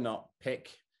 why not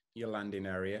pick your landing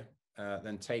area,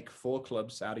 then take 4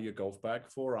 clubs out of your golf bag,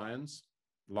 4 irons,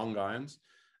 long irons,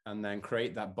 and then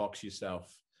create that box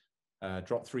yourself.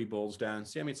 Drop 3 balls down.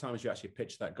 See how many times you actually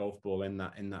pitch that golf ball in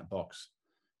that box.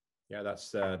 Yeah,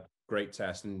 that's great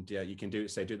test, and you can do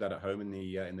that at home in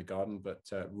the garden. But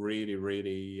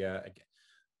really,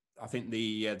 I think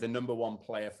the number one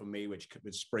player for me, which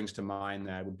springs to mind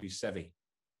there, would be Seve.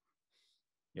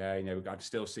 Yeah, I can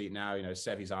still see it now.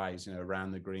 Seve's eyes,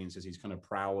 around the greens as he's kind of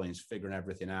prowling, he's figuring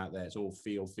everything out there. It's all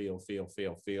feel.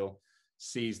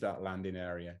 Sees that landing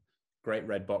area. Great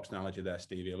red box analogy there,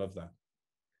 Stevie. I love that.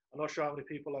 I'm not sure how many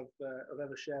people have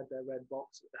ever shared their red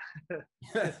box.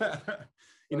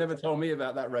 You never told me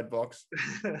about that red box.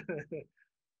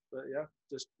 But yeah,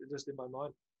 just in my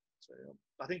mind. So yeah.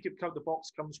 I think the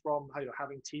box comes from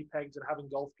having tee pegs and having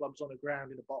golf clubs on the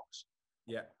ground in a box.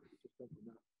 Yeah.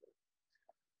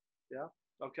 Yeah.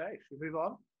 Okay. Should we move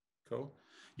on? Cool.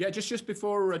 Yeah, just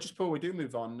before we do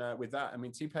move on with that, I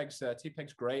mean, T-Peg's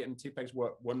great, and T-Peg's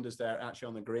work wonders there actually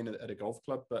on the green at a golf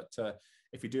club. But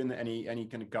if you're doing any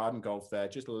kind of garden golf there,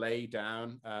 just lay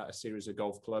down a series of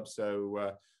golf clubs.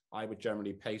 So I would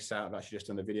generally pace out. I've actually just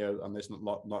done a video on this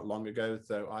not long ago.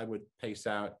 So I would pace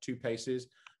out 2 paces,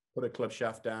 put a club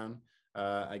shaft down,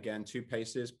 Again, 2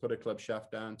 paces, put a club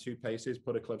shaft down, 2 paces,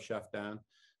 put a club shaft down.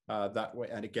 That way,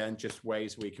 and again, just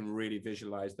ways we can really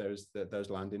visualize those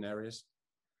landing areas.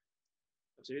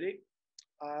 Absolutely.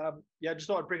 Yeah, just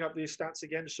thought I'd bring up these stats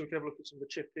again, just so we can have a look at some of the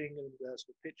chipping and sort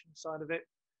of pitching side of it.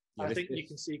 Yeah, I think you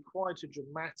can see quite a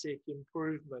dramatic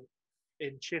improvement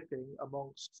in chipping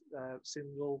amongst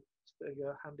single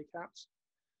figure handicaps.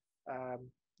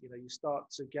 You know, you start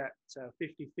to get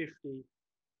 50-50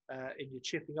 in your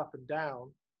chipping up and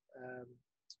down.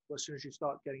 Well, as soon as you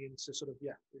start getting into sort of,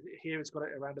 yeah, here it's got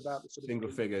it around about the sort of single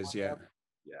figures, yeah.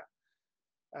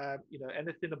 Yeah. You know,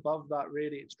 anything above that,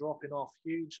 really, it's dropping off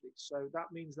hugely. So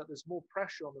that means that there's more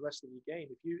pressure on the rest of your game.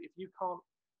 If you can't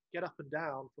get up and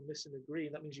down from missing the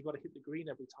green, that means you've got to hit the green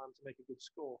every time to make a good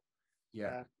score.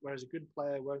 Yeah. Whereas a good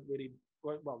player won't,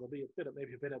 well, they'll be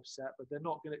maybe a bit upset, but they're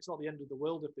not going to, it's not the end of the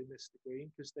world if they miss the green,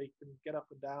 because they can get up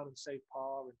and down and save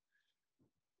par,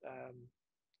 and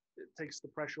it takes the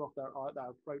pressure off their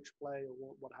approach play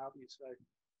or what have you. So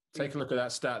take a look at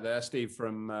that stat there, Steve,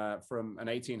 from an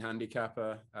 18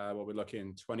 handicapper, what we're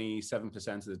looking 27%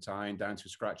 of the time, down to a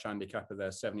scratch handicapper there,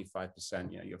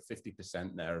 75%. You know, you're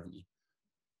 50% there, haven't you?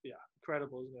 Yeah,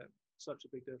 incredible, isn't it? Such a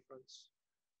big difference.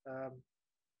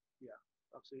 Yeah,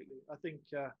 absolutely. I think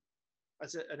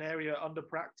as an area under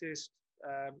practiced,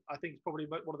 I think it's probably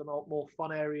one of the more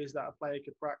fun areas that a player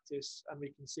could practice, and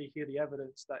we can see here the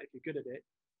evidence that if you're good at it,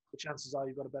 the chances are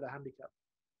you've got a better handicap.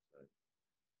 So,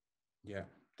 yeah,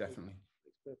 definitely.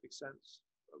 Makes perfect sense.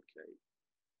 Okay.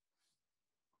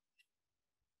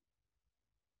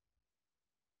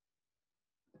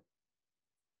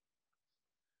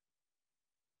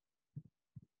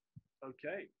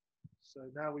 Okay, so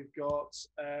now we've got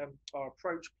our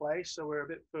approach play. So we're a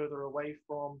bit further away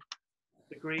from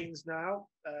the greens now.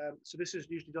 So this is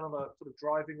usually done on a sort of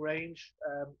driving range.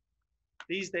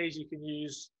 These days you can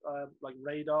use like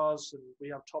radars, and we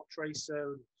have Top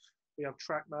Tracer, and we have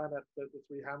TrackMan at the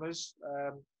 3 hammers.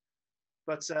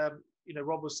 But you know,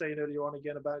 Rob was saying earlier on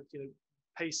again about, you know,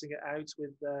 pacing it out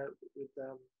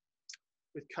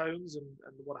with cones and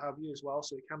what have you as well.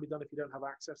 So it can be done if you don't have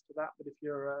access to that. But if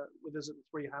you're with us at the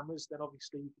 3 hammers, then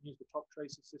obviously you can use the Top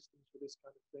Tracer systems for this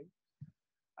kind of thing.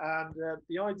 And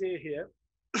the idea here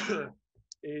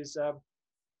is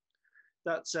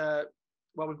that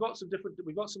well, we've got some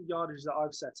yardages that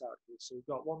I've set out here. So we've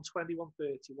got 120,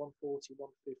 130, 140,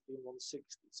 150, and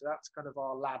 160. So that's kind of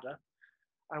our ladder.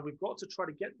 And we've got to try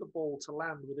to get the ball to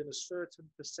land within a certain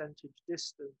percentage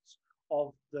distance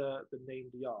of the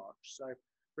named yard. So,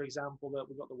 for example, that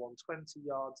we've got the 120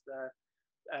 yards there.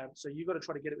 So you've got to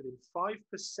try to get it within 5%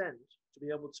 to be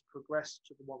able to progress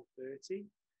to the 130.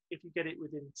 If you get it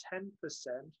within 10%,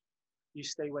 you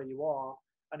stay where you are.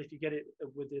 And if you get it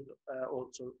within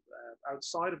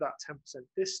outside of that 10%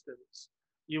 distance,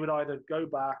 you would either go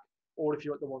back, or if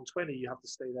you're at the 120, you have to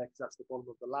stay there because that's the bottom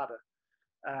of the ladder.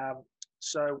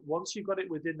 So once you've got it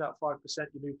within that 5%,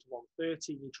 you move to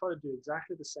 130, and you try to do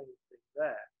exactly the same thing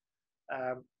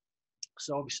there.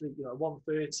 So obviously, you know,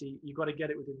 130, you've got to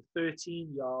get it within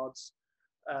 13 yards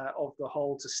of the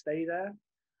hole to stay there.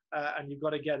 And you've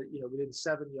got to get it, you know, within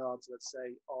 7 yards, let's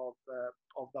say, of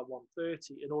that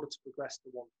 130 in order to progress to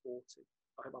 140.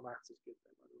 I hope my maths is good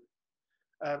there, by the way.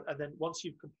 And then once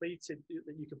you've completed,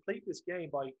 you complete this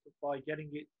game by getting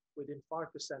it within 5%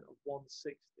 of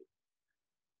 160.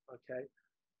 Okay.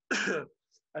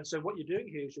 And so what you're doing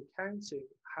here is you're counting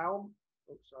how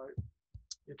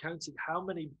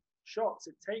many shots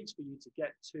it takes for you to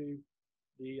get to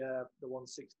the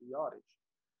 160 yardage.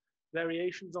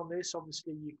 Variations on this,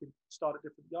 obviously, you can start at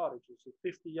different yardages. So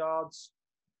 50 yards,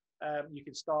 you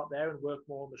can start there and work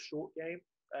more on the short game.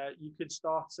 You could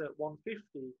start at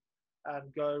 150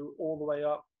 and go all the way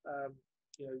up,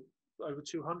 you know, over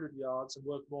 200 yards and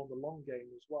work more on the long game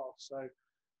as well. So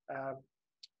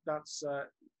that's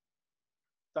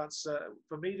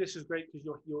for me, this is great because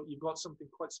you've got something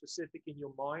quite specific in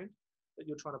your mind that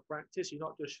you're trying to practice. You're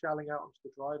not just shelling out onto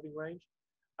the driving range,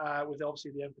 with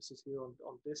obviously the emphasis here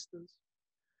on distance.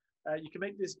 You can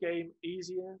make this game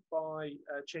easier by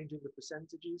changing the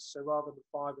percentages. So rather than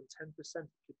 5 and 10%, it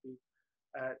could be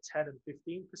 10 and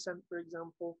 15%, for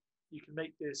example. You can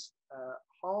make this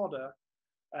harder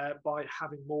by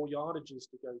having more yardages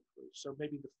to go through. So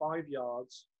maybe the 5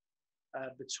 yards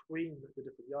between the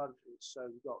different yardages. So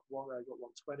you've got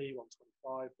 120,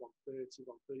 125, 130,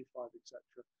 135, etc.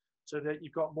 So that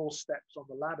you've got more steps on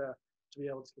the ladder to be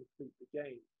able to complete the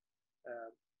game.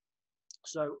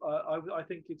 So I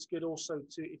think it's good also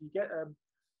to, if you get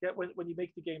when you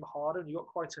make the game harder and you've got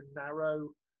quite a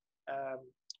narrow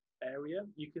area,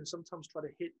 you can sometimes try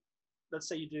to hit, let's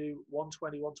say you do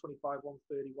 120, 125,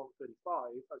 130,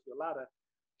 135 as your ladder.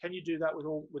 Can you do that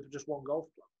with just one golf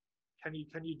club? Can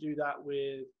you do that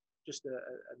with just a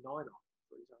 9-iron,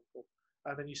 for example?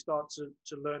 And then you start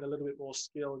to learn a little bit more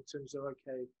skill in terms of,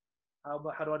 okay,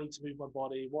 how do I need to move my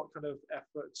body? What kind of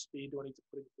effort and speed do I need to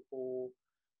put into the ball?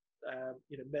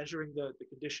 Measuring the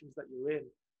conditions that you're in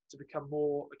to become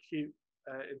more acute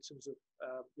in terms of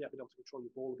being able to control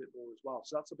your ball a bit more as well.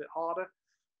 So that's a bit harder,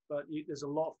 but there's a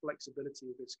lot of flexibility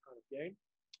with this kind of game.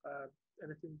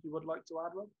 Anything you would like to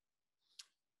add, Rob?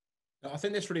 I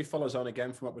think this really follows on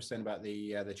again from what we're saying about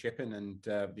the chipping and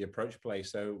the approach play.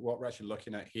 So what we're actually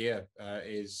looking at here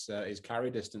is carry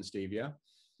distance, Steve. Yeah.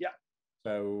 Yeah.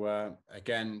 So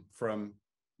again, from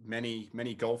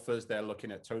many golfers, they're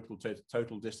looking at total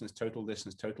distance.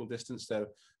 So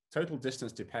total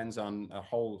distance depends on a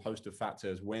whole host of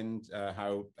factors: wind,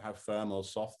 how firm or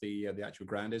soft the actual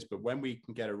ground is. But when we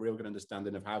can get a real good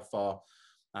understanding of how far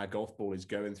our golf ball is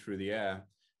going through the air,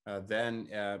 then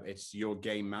it's your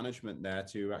game management there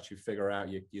to actually figure out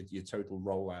your total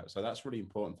rollout. So that's really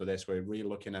important for this. We're really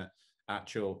looking at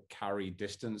actual carry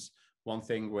distance. One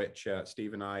thing which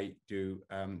Steve and I do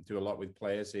a lot with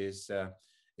players is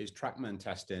TrackMan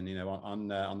testing. On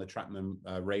the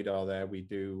TrackMan radar there, we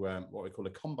do what we call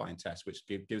a combine test, which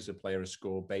gives a player a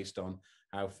score based on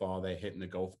how far they're hitting the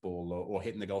golf ball or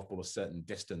hitting the golf ball a certain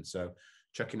distance. So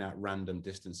chucking out random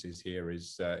distances here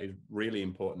is really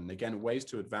important. And again, ways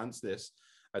to advance this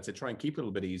to try and keep it a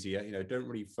little bit easier. Don't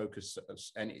really focus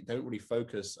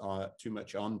too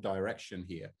much on direction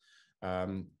here,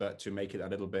 but to make it a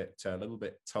little bit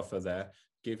tougher there.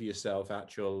 Give yourself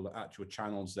actual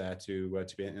channels there to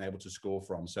be able to score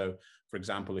from. So, for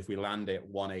example, if we land at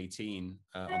 118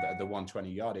 on the 120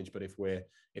 yardage, but if we're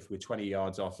 20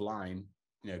 yards offline,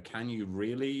 can you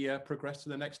really progress to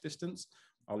the next distance?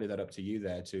 I'll leave that up to you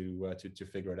there to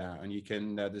figure it out. And you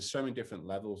can there's so many different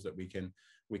levels that we can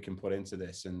put into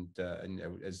this. And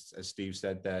as Steve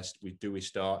said, there we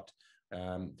start.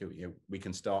 We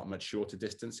can start much shorter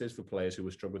distances for players who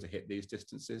will struggle to hit these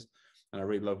distances. And I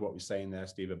really love what we're saying there,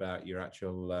 Steve, about your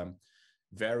actual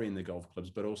varying the golf clubs,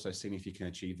 but also seeing if you can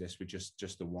achieve this with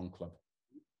just the one club.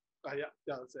 Yeah,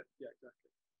 that's it. Yeah,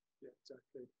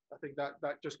 exactly. I think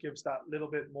that just gives that little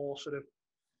bit more sort of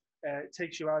it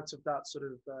takes you out of that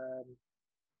sort of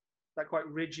that quite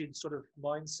rigid sort of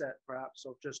mindset, perhaps,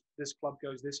 of just this club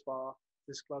goes this far,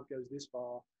 this club goes this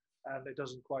far, and it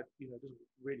doesn't quite, it doesn't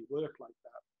really work like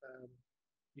that.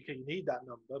 You need that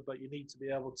number, but you need to be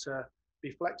able to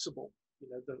be flexible.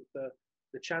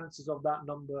 The chances of that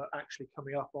number actually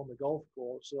coming up on the golf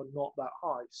course are not that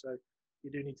high, so you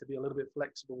do need to be a little bit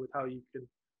flexible with how you can,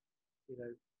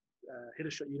 hit a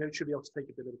shot. You should be able to take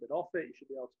a little bit off it. You should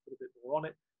be able to put a bit more on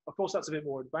it. Of course, that's a bit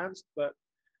more advanced, but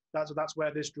that's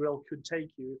where this drill could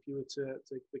take you if you were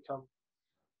to become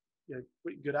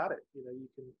pretty good at it. You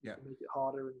can make it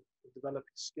harder and develop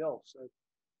your skill. So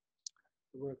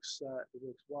it works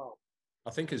well. I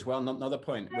think as well, another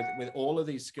point with all of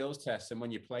these skills tests, and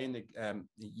when you're playing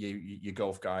your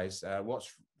golf guys,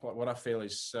 what I feel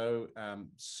is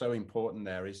so important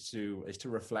there is to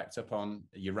reflect upon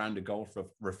your round of golf,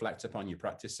 reflect upon your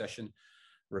practice session,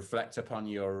 reflect upon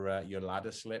your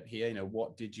ladder slip here.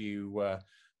 What did you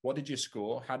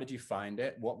score? How did you find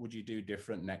it? What would you do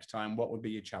different next time? What would be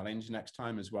your challenge next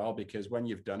time as well? Because when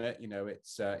you've done it,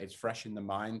 it's fresh in the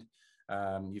mind.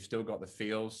 You've still got the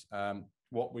feels.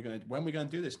 When we're going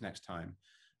to do this next time.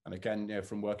 And again,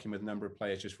 from working with a number of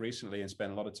players just recently and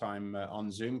spend a lot of time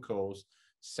on Zoom calls,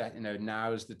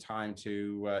 now is the time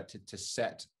to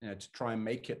set, to try and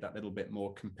make it that little bit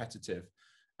more competitive.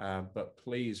 But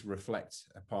please reflect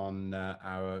upon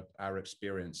our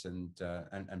experience and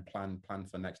plan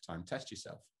for next time. Test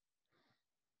yourself.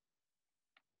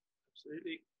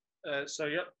 Absolutely.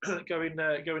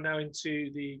 Going now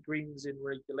into the greens in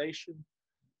regulation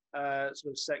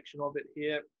sort of section of it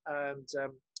here, and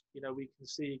we can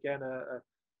see again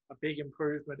a big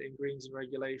improvement in greens in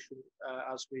regulation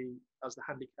as the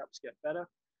handicaps get better.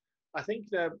 I think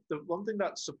the one thing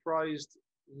that surprised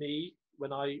me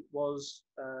when I was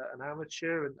an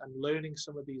amateur and learning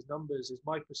some of these numbers is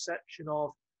my perception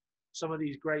of some of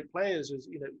these great players is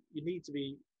you need to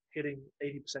be hitting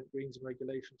 80% greens in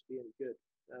regulation to be any good.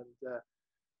 And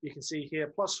you can see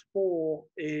here, +4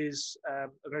 is a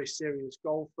very serious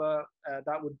golfer.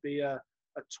 That would be a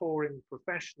touring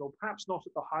professional, perhaps not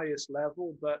at the highest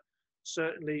level, but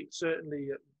certainly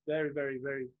a very, very,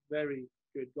 very, very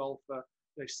good golfer,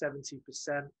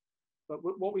 70%. But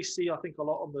what we see, I think, a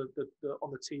lot on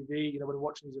the TV, when we're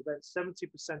watching these events,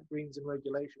 70% greens in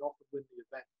regulation often win the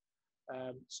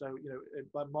event. So,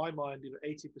 by my mind,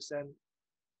 80%,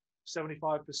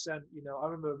 75%. You know, I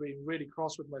remember being really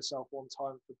cross with myself one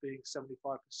time for being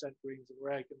 75% greens and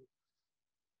reg, and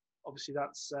obviously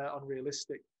that's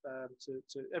unrealistic. To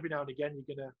every now and again you're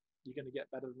gonna get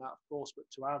better than that, of course, but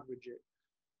to average it,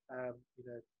 you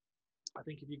know, I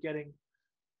think if you're getting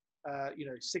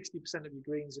 60% of your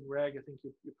greens in reg, I think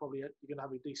you're going to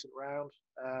have a decent round.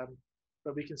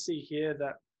 But we can see here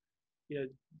that, you know,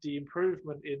 the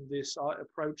improvement in this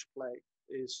approach play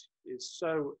is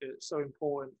so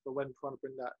important for when trying to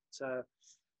bring that,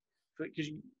 because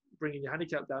you bringing your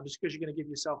handicap down. Just because you're going to give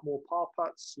yourself more par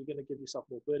putts, you're going to give yourself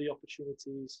more birdie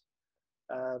opportunities.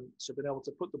 So being able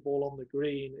to put the ball on the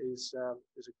green is a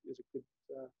good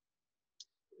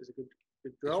drill.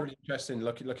 It's really interesting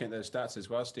looking at those stats as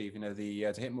well, Steve. You know,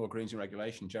 to hit more greens in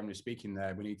regulation, generally speaking,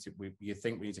 there you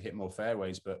think we need to hit more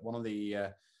fairways, but one of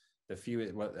the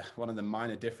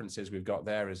minor differences we've got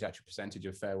there is the actual percentage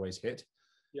of fairways hit.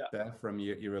 Yeah. There from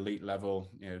your elite level,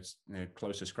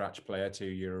 closer scratch player to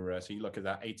your. So you look at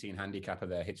that 18 handicapper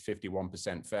there hits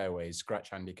 51% fairways.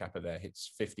 Scratch handicapper there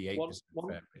hits 58% fairways.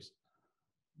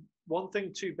 One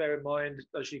thing to bear in mind,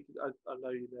 as I know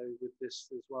you know with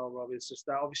this as well, Rob, is just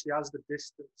that obviously as the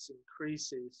distance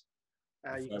increases,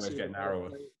 you can see get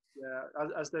narrower.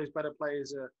 As those better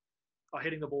players are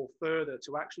hitting the ball further,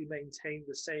 to actually maintain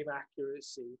the same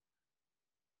accuracy,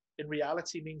 in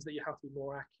reality means that you have to be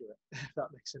more accurate, if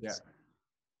that makes sense.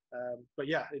 Yeah. But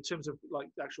yeah, in terms of like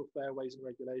actual fairways and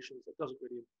regulations, it doesn't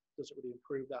really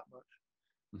improve that much.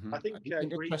 Mm-hmm. I think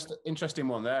interesting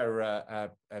one there.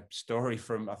 A story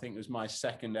from, I think it was my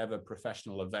second ever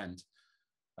professional event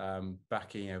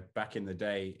back in the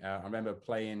day. I remember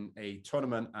playing a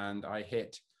tournament and I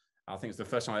hit. I think it's the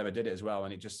first time I ever did it as well,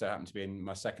 and it just happened to be in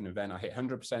my second event. I hit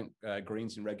 100%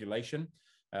 greens in regulation,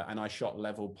 and I shot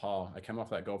level par. I came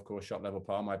off that golf course, shot level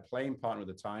par. My playing partner at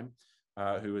the time,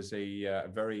 who was a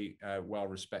very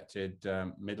well-respected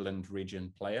Midland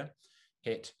region player,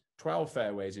 hit 12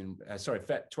 fairways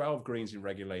 12 greens in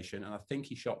regulation, and I think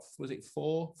he shot, was it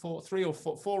four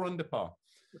under par.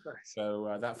 Nice.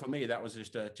 So that for me, that was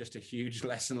just a huge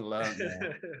lesson learned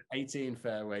there. 18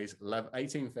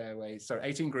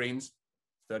 greens,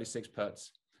 36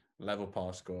 putts, level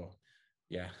par score.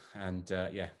 Yeah, and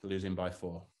losing by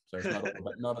 4. So it's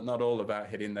not all about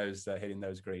hitting those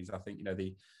greens. I think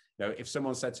if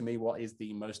someone said to me, what is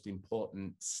the most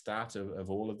important stat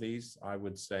of all of these, I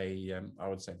would say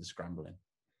the scrambling.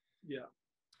 Yeah.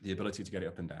 The ability to get it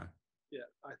up and down. Yeah,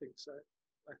 I think so.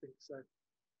 I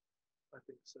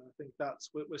think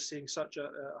that's, we're seeing such a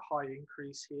high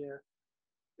increase here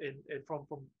from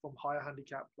higher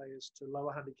handicap players to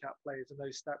lower handicap players, and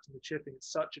those stats in the chipping,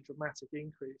 it's such a dramatic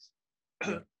increase.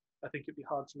 Yeah. I think it'd be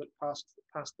hard to look past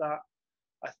that.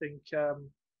 I think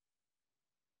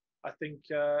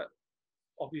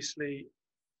obviously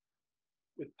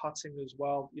with putting as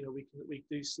well, we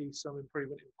do see some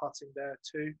improvement in putting there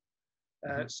too.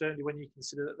 Certainly when you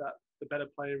consider that the better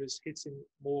player is hitting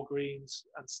more greens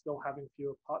and still having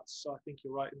fewer putts. So I think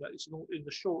you're right in that it's not in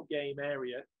the short game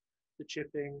area, the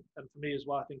chipping, and for me as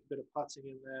well, I think a bit of putting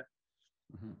in there.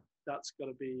 Mm-hmm. That's got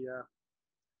to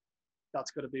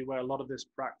be where a lot of this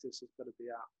practice has got to be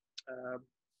at.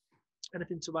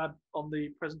 Anything to add on the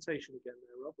presentation again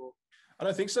there, Rob? Or? I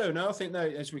don't think so. No, I think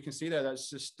that, as we can see there, that's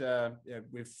just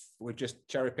we've just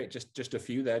cherry picked just a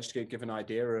few there, just to give an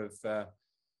idea of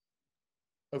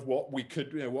what we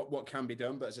could, what can be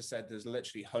done. But as I said, there's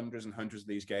literally hundreds and hundreds of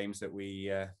these games that we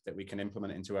can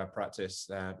implement into our practice.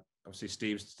 Obviously,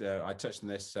 Steve's. I touched on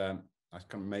this. I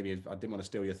didn't want to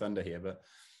steal your thunder here, but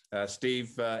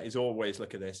Steve is always,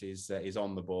 look at this, is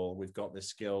on the ball. We've got the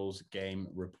skills game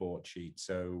report sheet.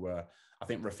 So I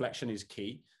think reflection is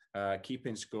key.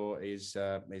 Keeping score is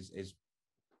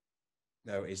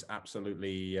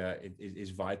absolutely is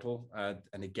vital,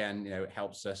 and again, it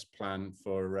helps us plan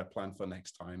for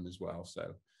next time as well.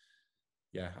 So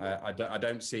yeah, I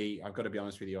don't see. I've got to be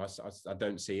honest with you. I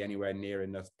don't see anywhere near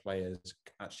enough players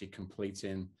actually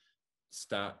completing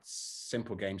stats,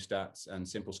 simple game stats, and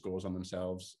simple scores on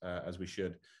themselves as we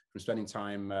should. From spending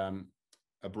time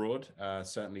abroad,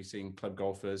 certainly seeing club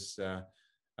golfers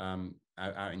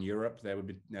out in Europe, they would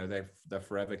be, they're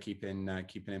forever keeping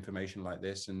information like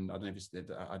this. And I don't know if it's,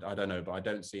 I don't know, but I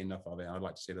don't see enough of it. I'd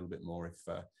like to see a little bit more if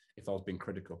I was being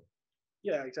critical.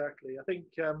 Yeah, exactly. I think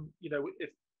if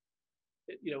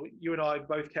you and I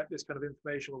both kept this kind of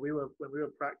information when we were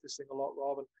practicing a lot,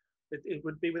 Rob, and it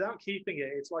would be, without keeping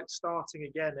it, it's like starting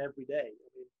again every day. I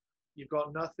mean, you've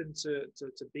got nothing to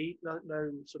beat,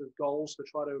 no sort of goals to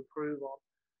try to improve on,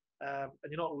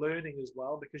 and you're not learning as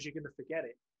well because you're going to forget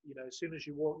it. As soon as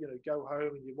you go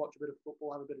home and you watch a bit of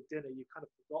football, have a bit of dinner, you've kind of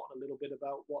forgotten a little bit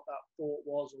about what that thought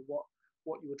was or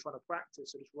what you were trying to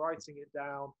practice. So just writing it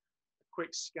down, a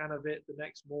quick scan of it the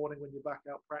next morning when you're back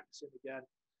out practicing again,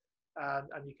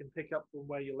 and you can pick up from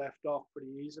where you left off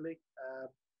pretty easily.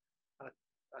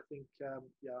 I think,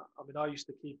 yeah, I mean, I used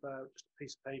to keep just a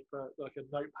piece of paper, like a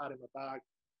notepad in my bag,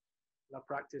 and I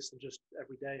practiced and just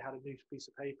every day had a new piece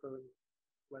of paper and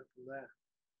went from there.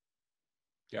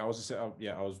 Yeah, I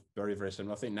was very, very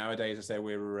similar. I think nowadays, I say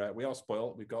we are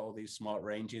spoiled. We've got all these smart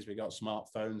ranges, we got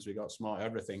smartphones, we got smart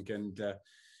everything, and you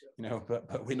know,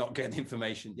 but we're not getting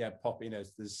information. Yeah,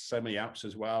 there's so many apps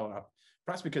as well.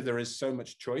 Perhaps because there is so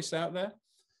much choice out there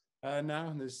now,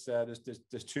 and there's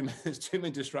too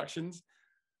many distractions.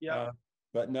 Yeah.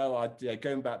 But no,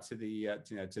 going back to the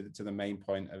to the main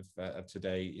point of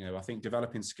today. You know, I think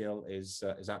developing skill is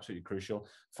absolutely crucial.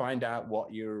 Find out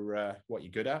what you're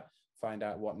good at. Find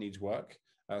out what needs work.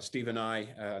 Steve and I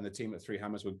and the team at Three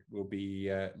Hammers will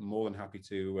be more than happy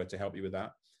to help you with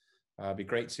that. It'd be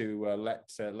great to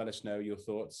let us know your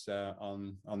thoughts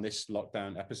on this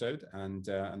lockdown episode and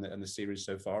the series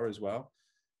so far as well.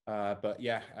 But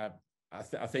yeah,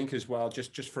 I think as well,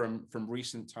 just from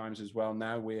recent times as well.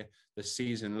 Now the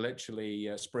season literally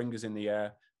spring is in the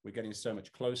air. We're getting so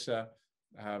much closer.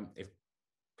 If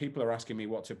people are asking me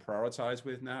what to prioritize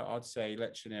with now, I'd say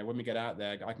literally when we get out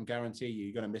there, I can guarantee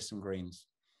you're going to miss some greens.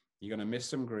 You're going to miss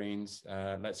some greens.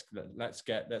 Let's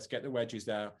get the wedges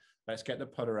out. Let's get the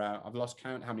putter out. I've lost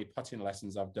count how many putting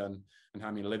lessons I've done and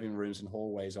how many living rooms and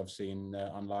hallways I've seen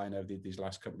online over these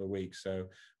last couple of weeks. So,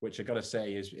 which I got to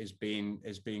say is being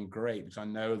great, because I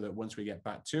know that once we get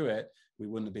back to it, we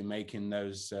wouldn't have been making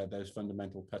those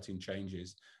fundamental putting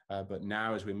changes. But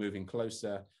now, as we're moving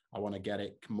closer, I want to get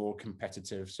it more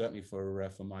competitive. Certainly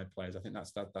for my players, I think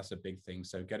that's a big thing.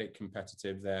 So get it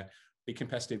competitive there. Be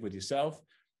competitive with yourself.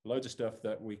 Loads of stuff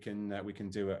that we can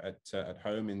do at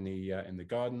home in the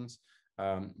gardens.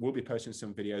 We'll be posting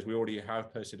some videos. We already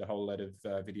have posted a whole lot of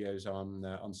videos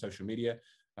on social media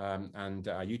and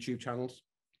our YouTube channels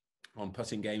on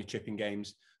putting games, chipping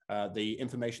games. The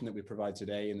information that we provide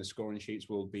today and the scoring sheets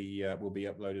will be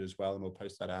uploaded as well, and we'll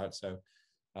post that out. So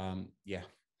yeah,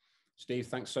 Steve,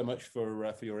 thanks so much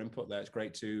for your input there. It's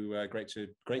great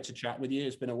to chat with you.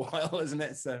 It's been a while, isn't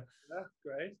it? So yeah,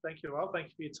 great. Thank you. Well, thank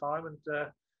you for your time, and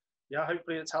yeah,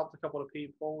 hopefully it's helped a couple of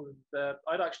people. And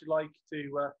I'd actually like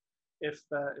to, if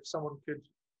someone could,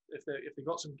 if they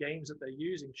got some games that they're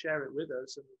using, share it with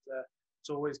us. And it's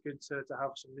always good to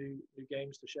have some new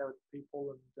games to share with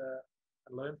people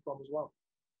and learn from as well.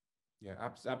 Yeah,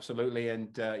 absolutely.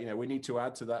 And you know, we need to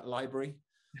add to that library.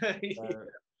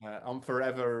 I'm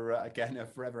forever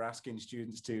asking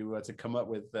students to come up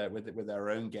with their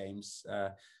own games.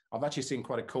 I've actually seen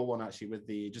quite a cool one actually with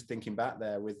just thinking back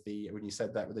there when you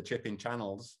said that with the chipping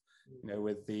channels, you know,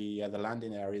 with the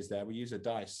landing areas there, we use a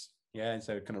dice. Yeah, and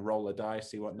so kind of roll a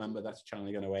dice, see what number that's channel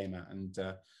you're going to aim at, and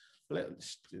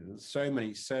so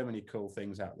many cool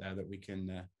things out there that we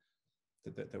can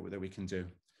that we can do.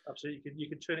 Absolutely, you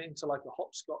can turn it into like a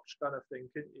hopscotch kind of thing,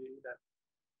 couldn't you? You know,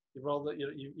 you roll that,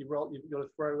 you roll, you've got to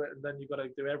throw it, and then you've got to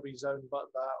do every zone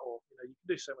but that, or you know, you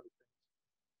can do so many things.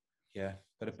 Yeah,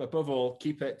 but above all,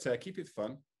 keep it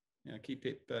fun. Yeah, keep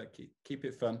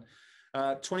it fun.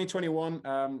 2021.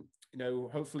 You know,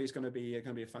 hopefully it's going to be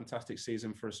a fantastic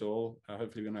season for us all.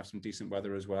 Hopefully we're going to have some decent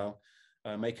weather as well.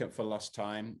 Make up for lost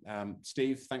time.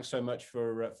 Steve, thanks so much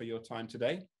for your time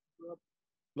today.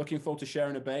 Looking forward to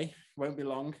sharing a bay. Won't be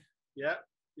long. Yeah,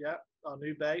 our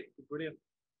new bay, brilliant.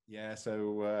 Yeah,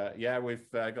 so yeah, we've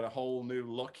got a whole new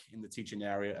look in the teaching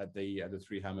area at the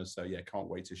Three Hammers. So yeah, can't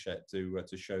wait to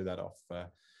show that off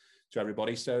to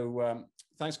everybody. So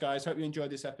thanks, guys. Hope you enjoyed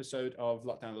this episode of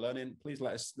Lockdown Learning. Please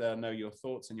let us know your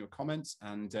thoughts and your comments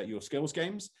and your skills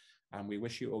games. And we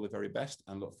wish you all the very best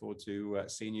and look forward to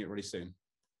seeing you really soon.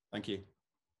 Thank you.